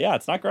yeah,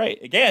 it's not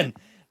great. Again,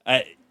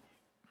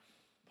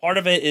 part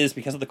of it is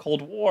because of the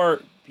Cold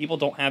War, people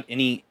don't have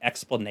any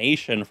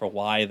explanation for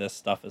why this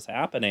stuff is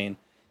happening.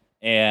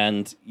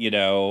 And,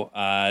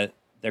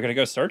 they're going to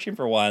go searching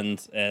for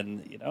ones.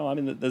 And, I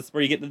mean, this is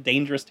where you get into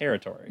dangerous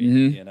territory,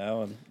 Mhm. and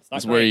it's not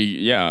That's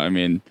great. where I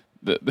mean,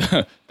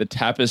 the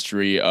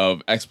tapestry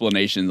of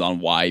explanations on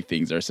why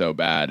things are so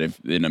bad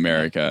in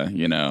America,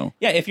 Yeah,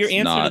 if your It's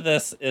answer to not-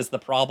 this is the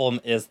problem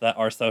is that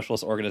our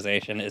socialist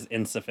organization is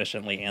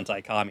insufficiently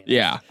anti-communist.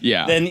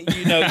 Yeah. Then,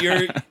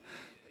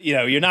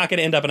 you're not going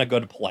to end up in a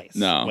good place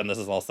No. when this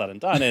is all said and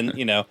done. And,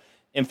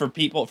 and for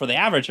the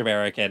average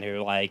American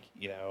who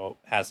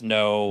has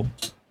no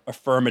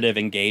affirmative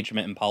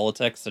engagement in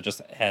politics, so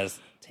just has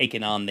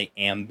taken on the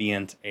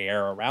ambient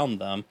air around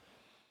them.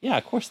 Yeah,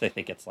 of course they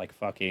think it's like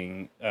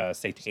fucking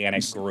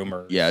satanic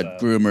groomers. Yeah,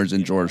 groomers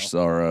and George know,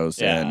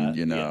 Soros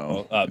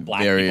and,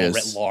 black various...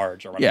 people writ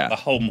large or whatever, Yeah. the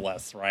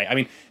homeless, right? I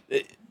mean,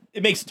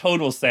 it makes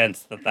total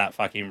sense that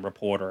fucking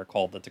reporter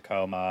called the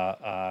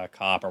Tacoma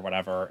cop or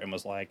whatever and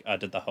was like,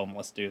 did the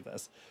homeless do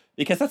this?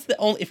 Because that's the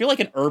only, if you're like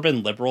an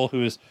urban liberal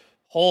whose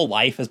whole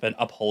life has been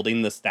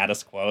upholding the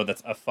status quo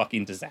that's a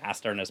fucking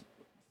disaster and is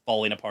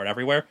falling apart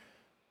everywhere,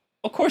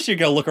 of course you're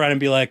going to look around and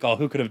be like, oh,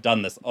 who could have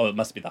done this? Oh, it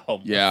must be the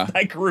homeless. Yeah.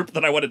 That group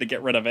that I wanted to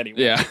get rid of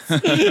anyway. Yeah.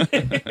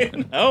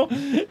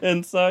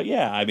 And so,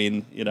 yeah, I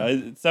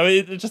mean, so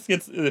it just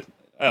gets, I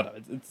don't know,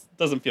 it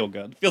doesn't feel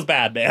good. It feels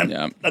bad, man.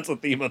 Yeah. That's the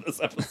theme of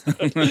this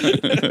episode.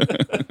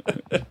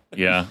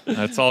 Yeah,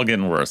 it's all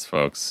getting worse,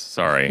 folks.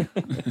 Sorry.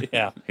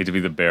 Yeah. Hate to be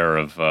the bearer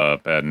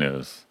of bad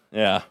news.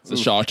 Yeah. It's a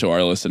shock to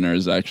our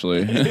listeners,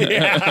 actually.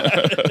 Yeah.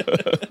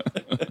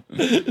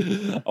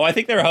 Oh, I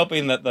think they were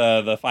hoping that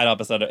the final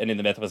episode of Ending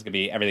the Myth was going to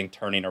be everything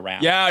turning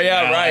around.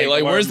 Yeah, right.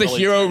 Like, we're where's the really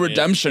hero turning,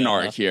 redemption yeah.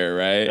 arc here,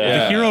 right? Yeah.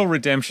 The hero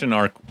redemption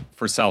arc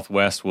for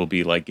Southwest will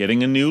be like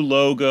getting a new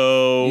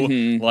logo,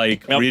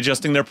 like Yep.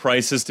 readjusting their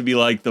prices to be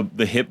like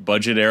the hip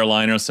budget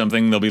airline or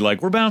something. They'll be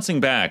like, we're bouncing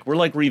back. We're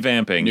like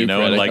revamping, New and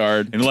credit like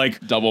card. and like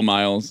Double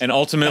miles. and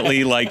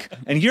ultimately like,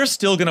 and you're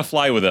still gonna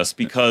fly with us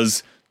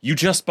because you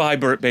just buy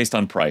based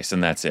on price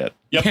and that's it.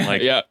 Yep.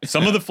 Like Yeah.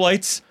 some of the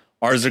flights,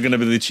 ours are gonna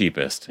be the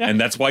cheapest, and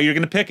that's why you're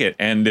gonna pick it.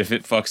 And if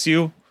it fucks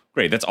you,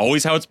 great. That's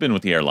always how it's been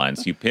with the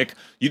airlines. You pick.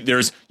 You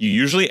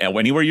usually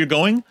anywhere you're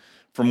going.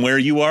 From where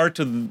you are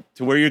to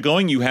where you're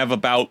going, you have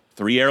about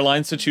 3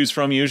 airlines to choose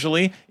from.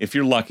 Usually, if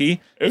you're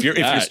lucky, if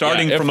you're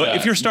starting from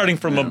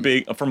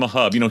a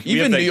hub, we have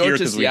Even that New York here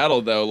to 'cause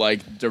Seattle, though,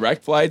 like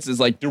direct flights is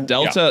like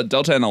Delta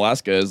and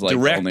Alaska is like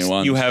direct. the only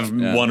one. You have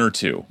 1 or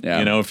 2.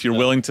 Yeah. If you're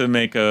willing to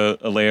make a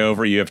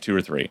layover, you have 2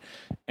 or 3,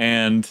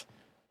 and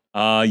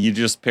you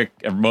just pick.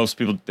 Most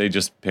people they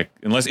just pick.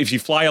 Unless if you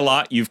fly a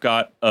lot, you've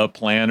got a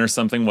plan or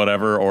something,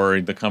 whatever, or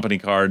the company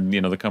card,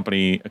 the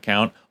company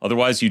account.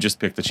 Otherwise, you just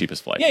pick the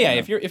cheapest flight. Yeah.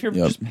 If you're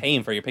just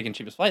paying for it, you're picking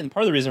cheapest flight. And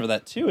part of the reason for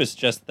that too is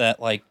just that,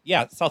 like,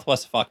 yeah,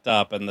 Southwest fucked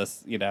up, and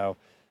this,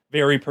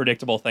 very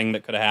predictable thing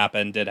that could have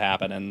happened did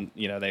happen, and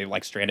they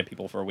like stranded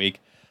people for a week.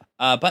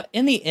 But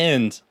in the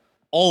end,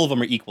 all of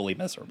them are equally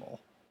miserable.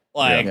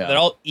 Like Yeah. they're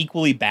all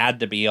equally bad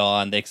to be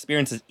on. The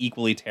experience is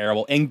equally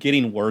terrible and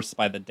getting worse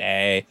by the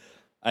day.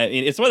 I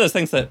mean, it's one of those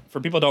things that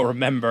for people who don't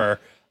remember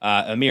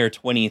a mere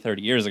 20,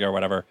 30 years ago or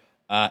whatever,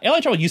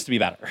 airline travel used to be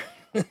better.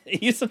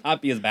 It used to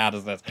not be as bad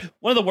as this.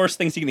 One of the worst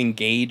things you can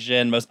engage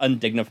in, most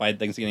undignified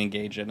things you can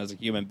engage in as a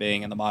human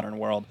being in the modern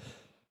world.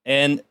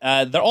 And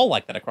they're all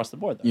like that across the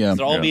board. Though. Yeah.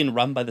 They're all Yeah. being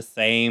run by the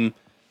same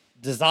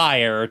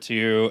desire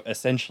to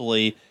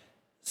essentially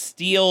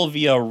steal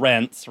via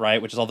rents,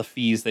 right? Which is all the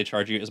fees they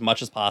charge you as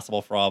much as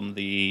possible from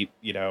the,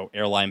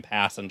 airline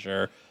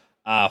passenger.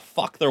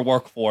 Fuck their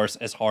workforce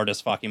as hard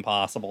as fucking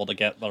possible to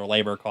get their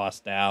labor costs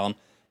down.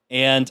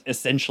 And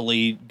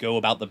essentially go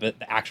about the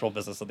actual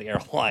business of the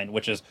airline,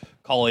 which is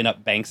calling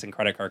up banks and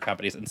credit card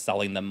companies and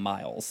selling them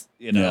miles.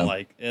 Yeah.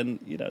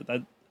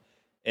 That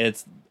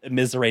it's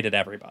immiserated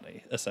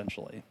everybody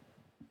essentially.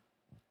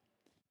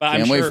 But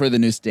Can't I'm wait sure for the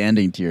new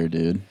standing tier,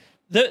 dude.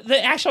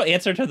 the actual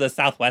answer to the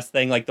Southwest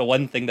thing, like the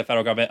one thing the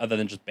federal government, other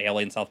than just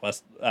bailing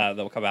Southwest, that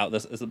will come out,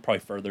 this is probably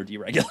further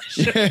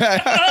deregulation.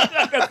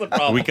 That's the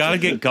problem. We got to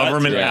get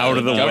government Yeah. out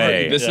of the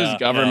way. This Yeah, is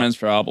government's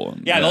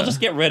problem. Yeah, they'll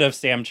just get rid of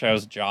Sam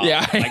Cho's job.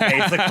 Yeah. like,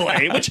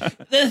 basically. Which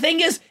the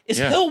thing is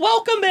Yeah. he'll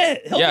welcome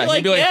it. He'll Yeah, be like,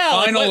 he'd be like, yeah,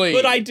 like, finally, what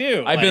could I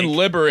do? I've been Like,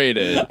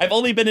 liberated. I've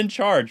only been in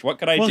charge. What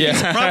could I Well, do?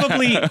 he's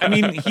probably. I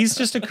mean, he's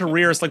just a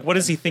careerist. Like, what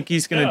does he think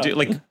he's going to Yeah. do?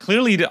 Like,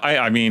 clearly,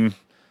 I mean,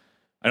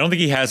 I don't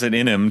think he has it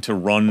in him to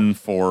run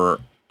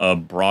for a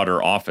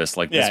broader office.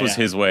 Like, this Yeah, was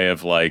yeah. his way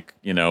of, like,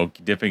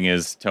 dipping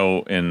his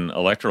toe in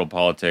electoral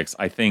politics.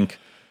 I think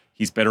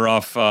he's better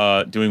off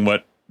doing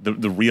what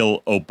the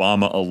real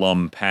Obama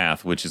alum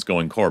path, which is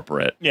going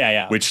corporate.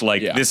 Yeah. Which,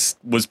 like, Yeah. this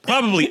was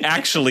probably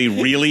actually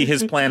really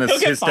his plan as He'll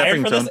get his fired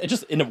stepping for this. stone. It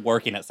just end up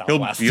working at He'll,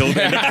 Southwest. he'll,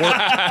 end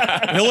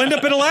up he'll end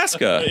up in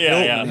Alaska.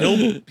 yeah.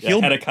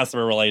 He'll head of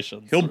customer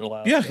relations. for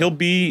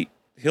Alaska.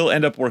 He'll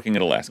end up working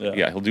at Alaska.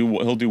 Yeah. Yeah,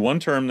 he'll do one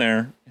term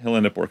there. He'll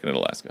end up working at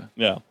Alaska.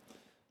 Yeah.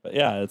 But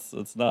yeah,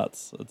 it's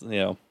nuts. It's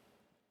I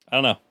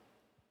don't know.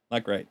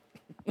 Not great.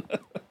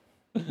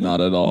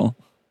 Not at all.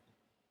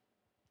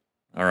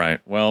 All right.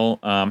 Well,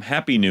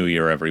 happy New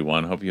Year,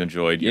 everyone. Hope you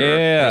enjoyed your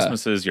Yeah.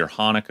 Christmases, your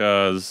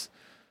Hanukkahs,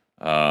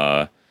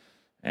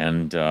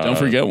 and Don't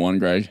forget one,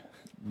 Greg.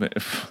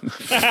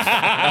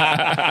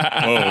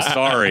 Oh,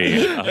 sorry.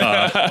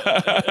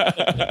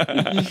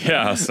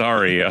 Yeah,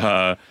 sorry.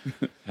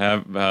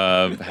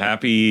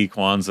 Happy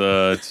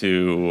Kwanzaa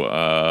to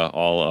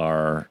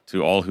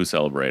all who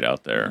celebrate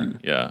out there.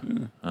 Yeah.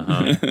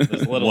 Uh-huh.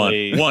 There's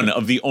literally One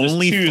of the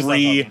only choose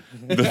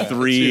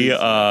three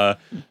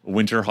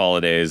winter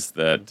holidays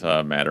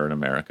that matter in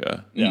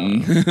America.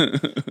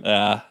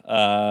 Yeah.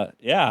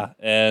 Yeah.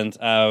 And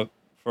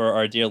for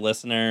our dear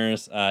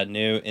listeners,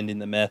 new Ending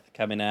the Myth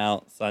coming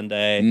out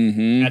Sunday.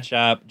 Mhm. Catch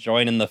up,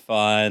 join in the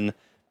fun.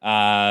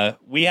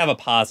 We have a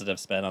positive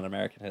spin on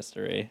American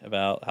history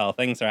about how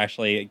things are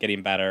actually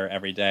getting better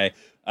every day.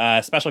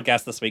 Special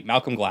guest this week,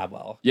 Malcolm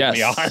Gladwell. Yes.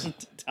 Be on to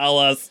tell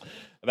us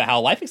about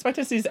how life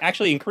expectancies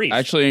actually increased.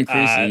 Actually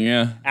increasing,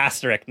 yeah.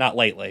 Asterisk, not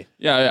lately.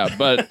 Yeah.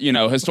 But,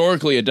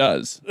 historically it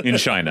does. In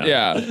China.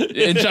 Yeah.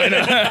 In China.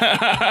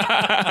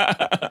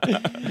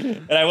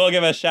 And I will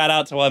give a shout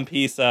out to one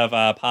piece of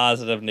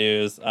positive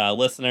news.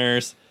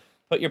 Listeners,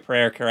 put your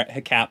prayer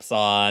caps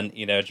on,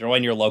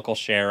 join your local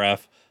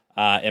sheriff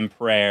in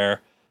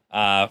prayer.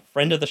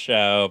 Friend of the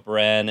show,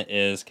 Bren,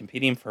 is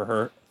competing for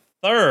her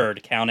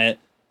third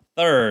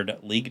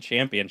league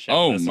championship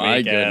Oh, this my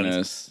weekend.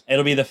 goodness.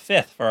 It'll be the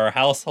fifth for our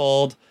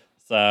household.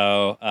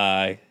 So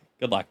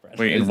good luck, Bren.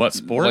 Wait, in what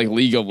sport? Like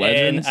League of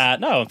Legends?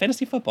 No,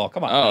 fantasy football.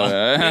 Come on. Oh,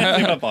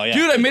 Fantasy football, yeah.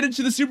 Dude, I made it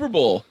to the Super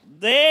Bowl.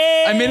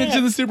 I made it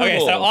to the Super Okay,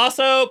 Bowl. so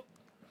also,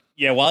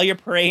 while you're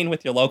praying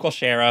with your local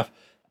sheriff,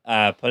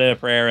 put a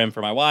prayer in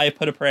for my wife,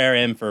 put a prayer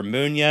in for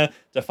Munya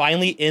to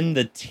finally end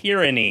the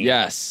tyranny.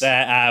 Yes.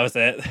 That was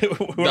it.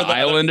 The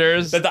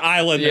Islanders. That the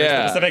Islanders,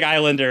 Yeah. the Pacific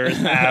Islanders,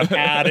 have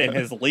had in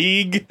his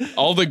league.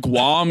 All the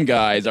Guam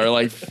guys are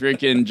like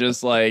freaking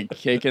just like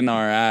kicking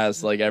our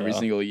ass like every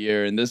single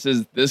year. And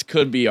this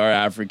could be our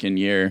African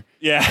year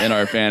Yeah. in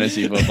our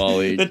fantasy football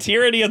league. The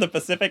tyranny of the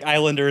Pacific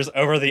Islanders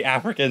over the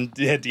African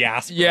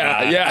diaspora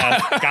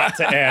Yeah. has got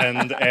to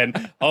end,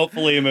 and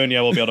hopefully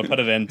Munya will be able to put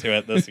an end to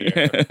it this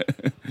year.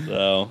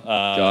 So,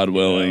 God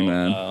willing,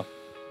 man.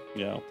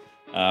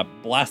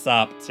 Bless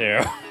up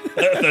to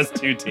those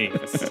two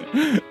teams.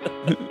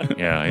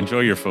 Yeah, enjoy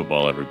your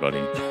football, everybody.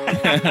 All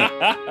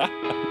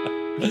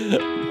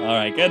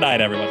right, good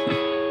night,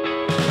 everyone.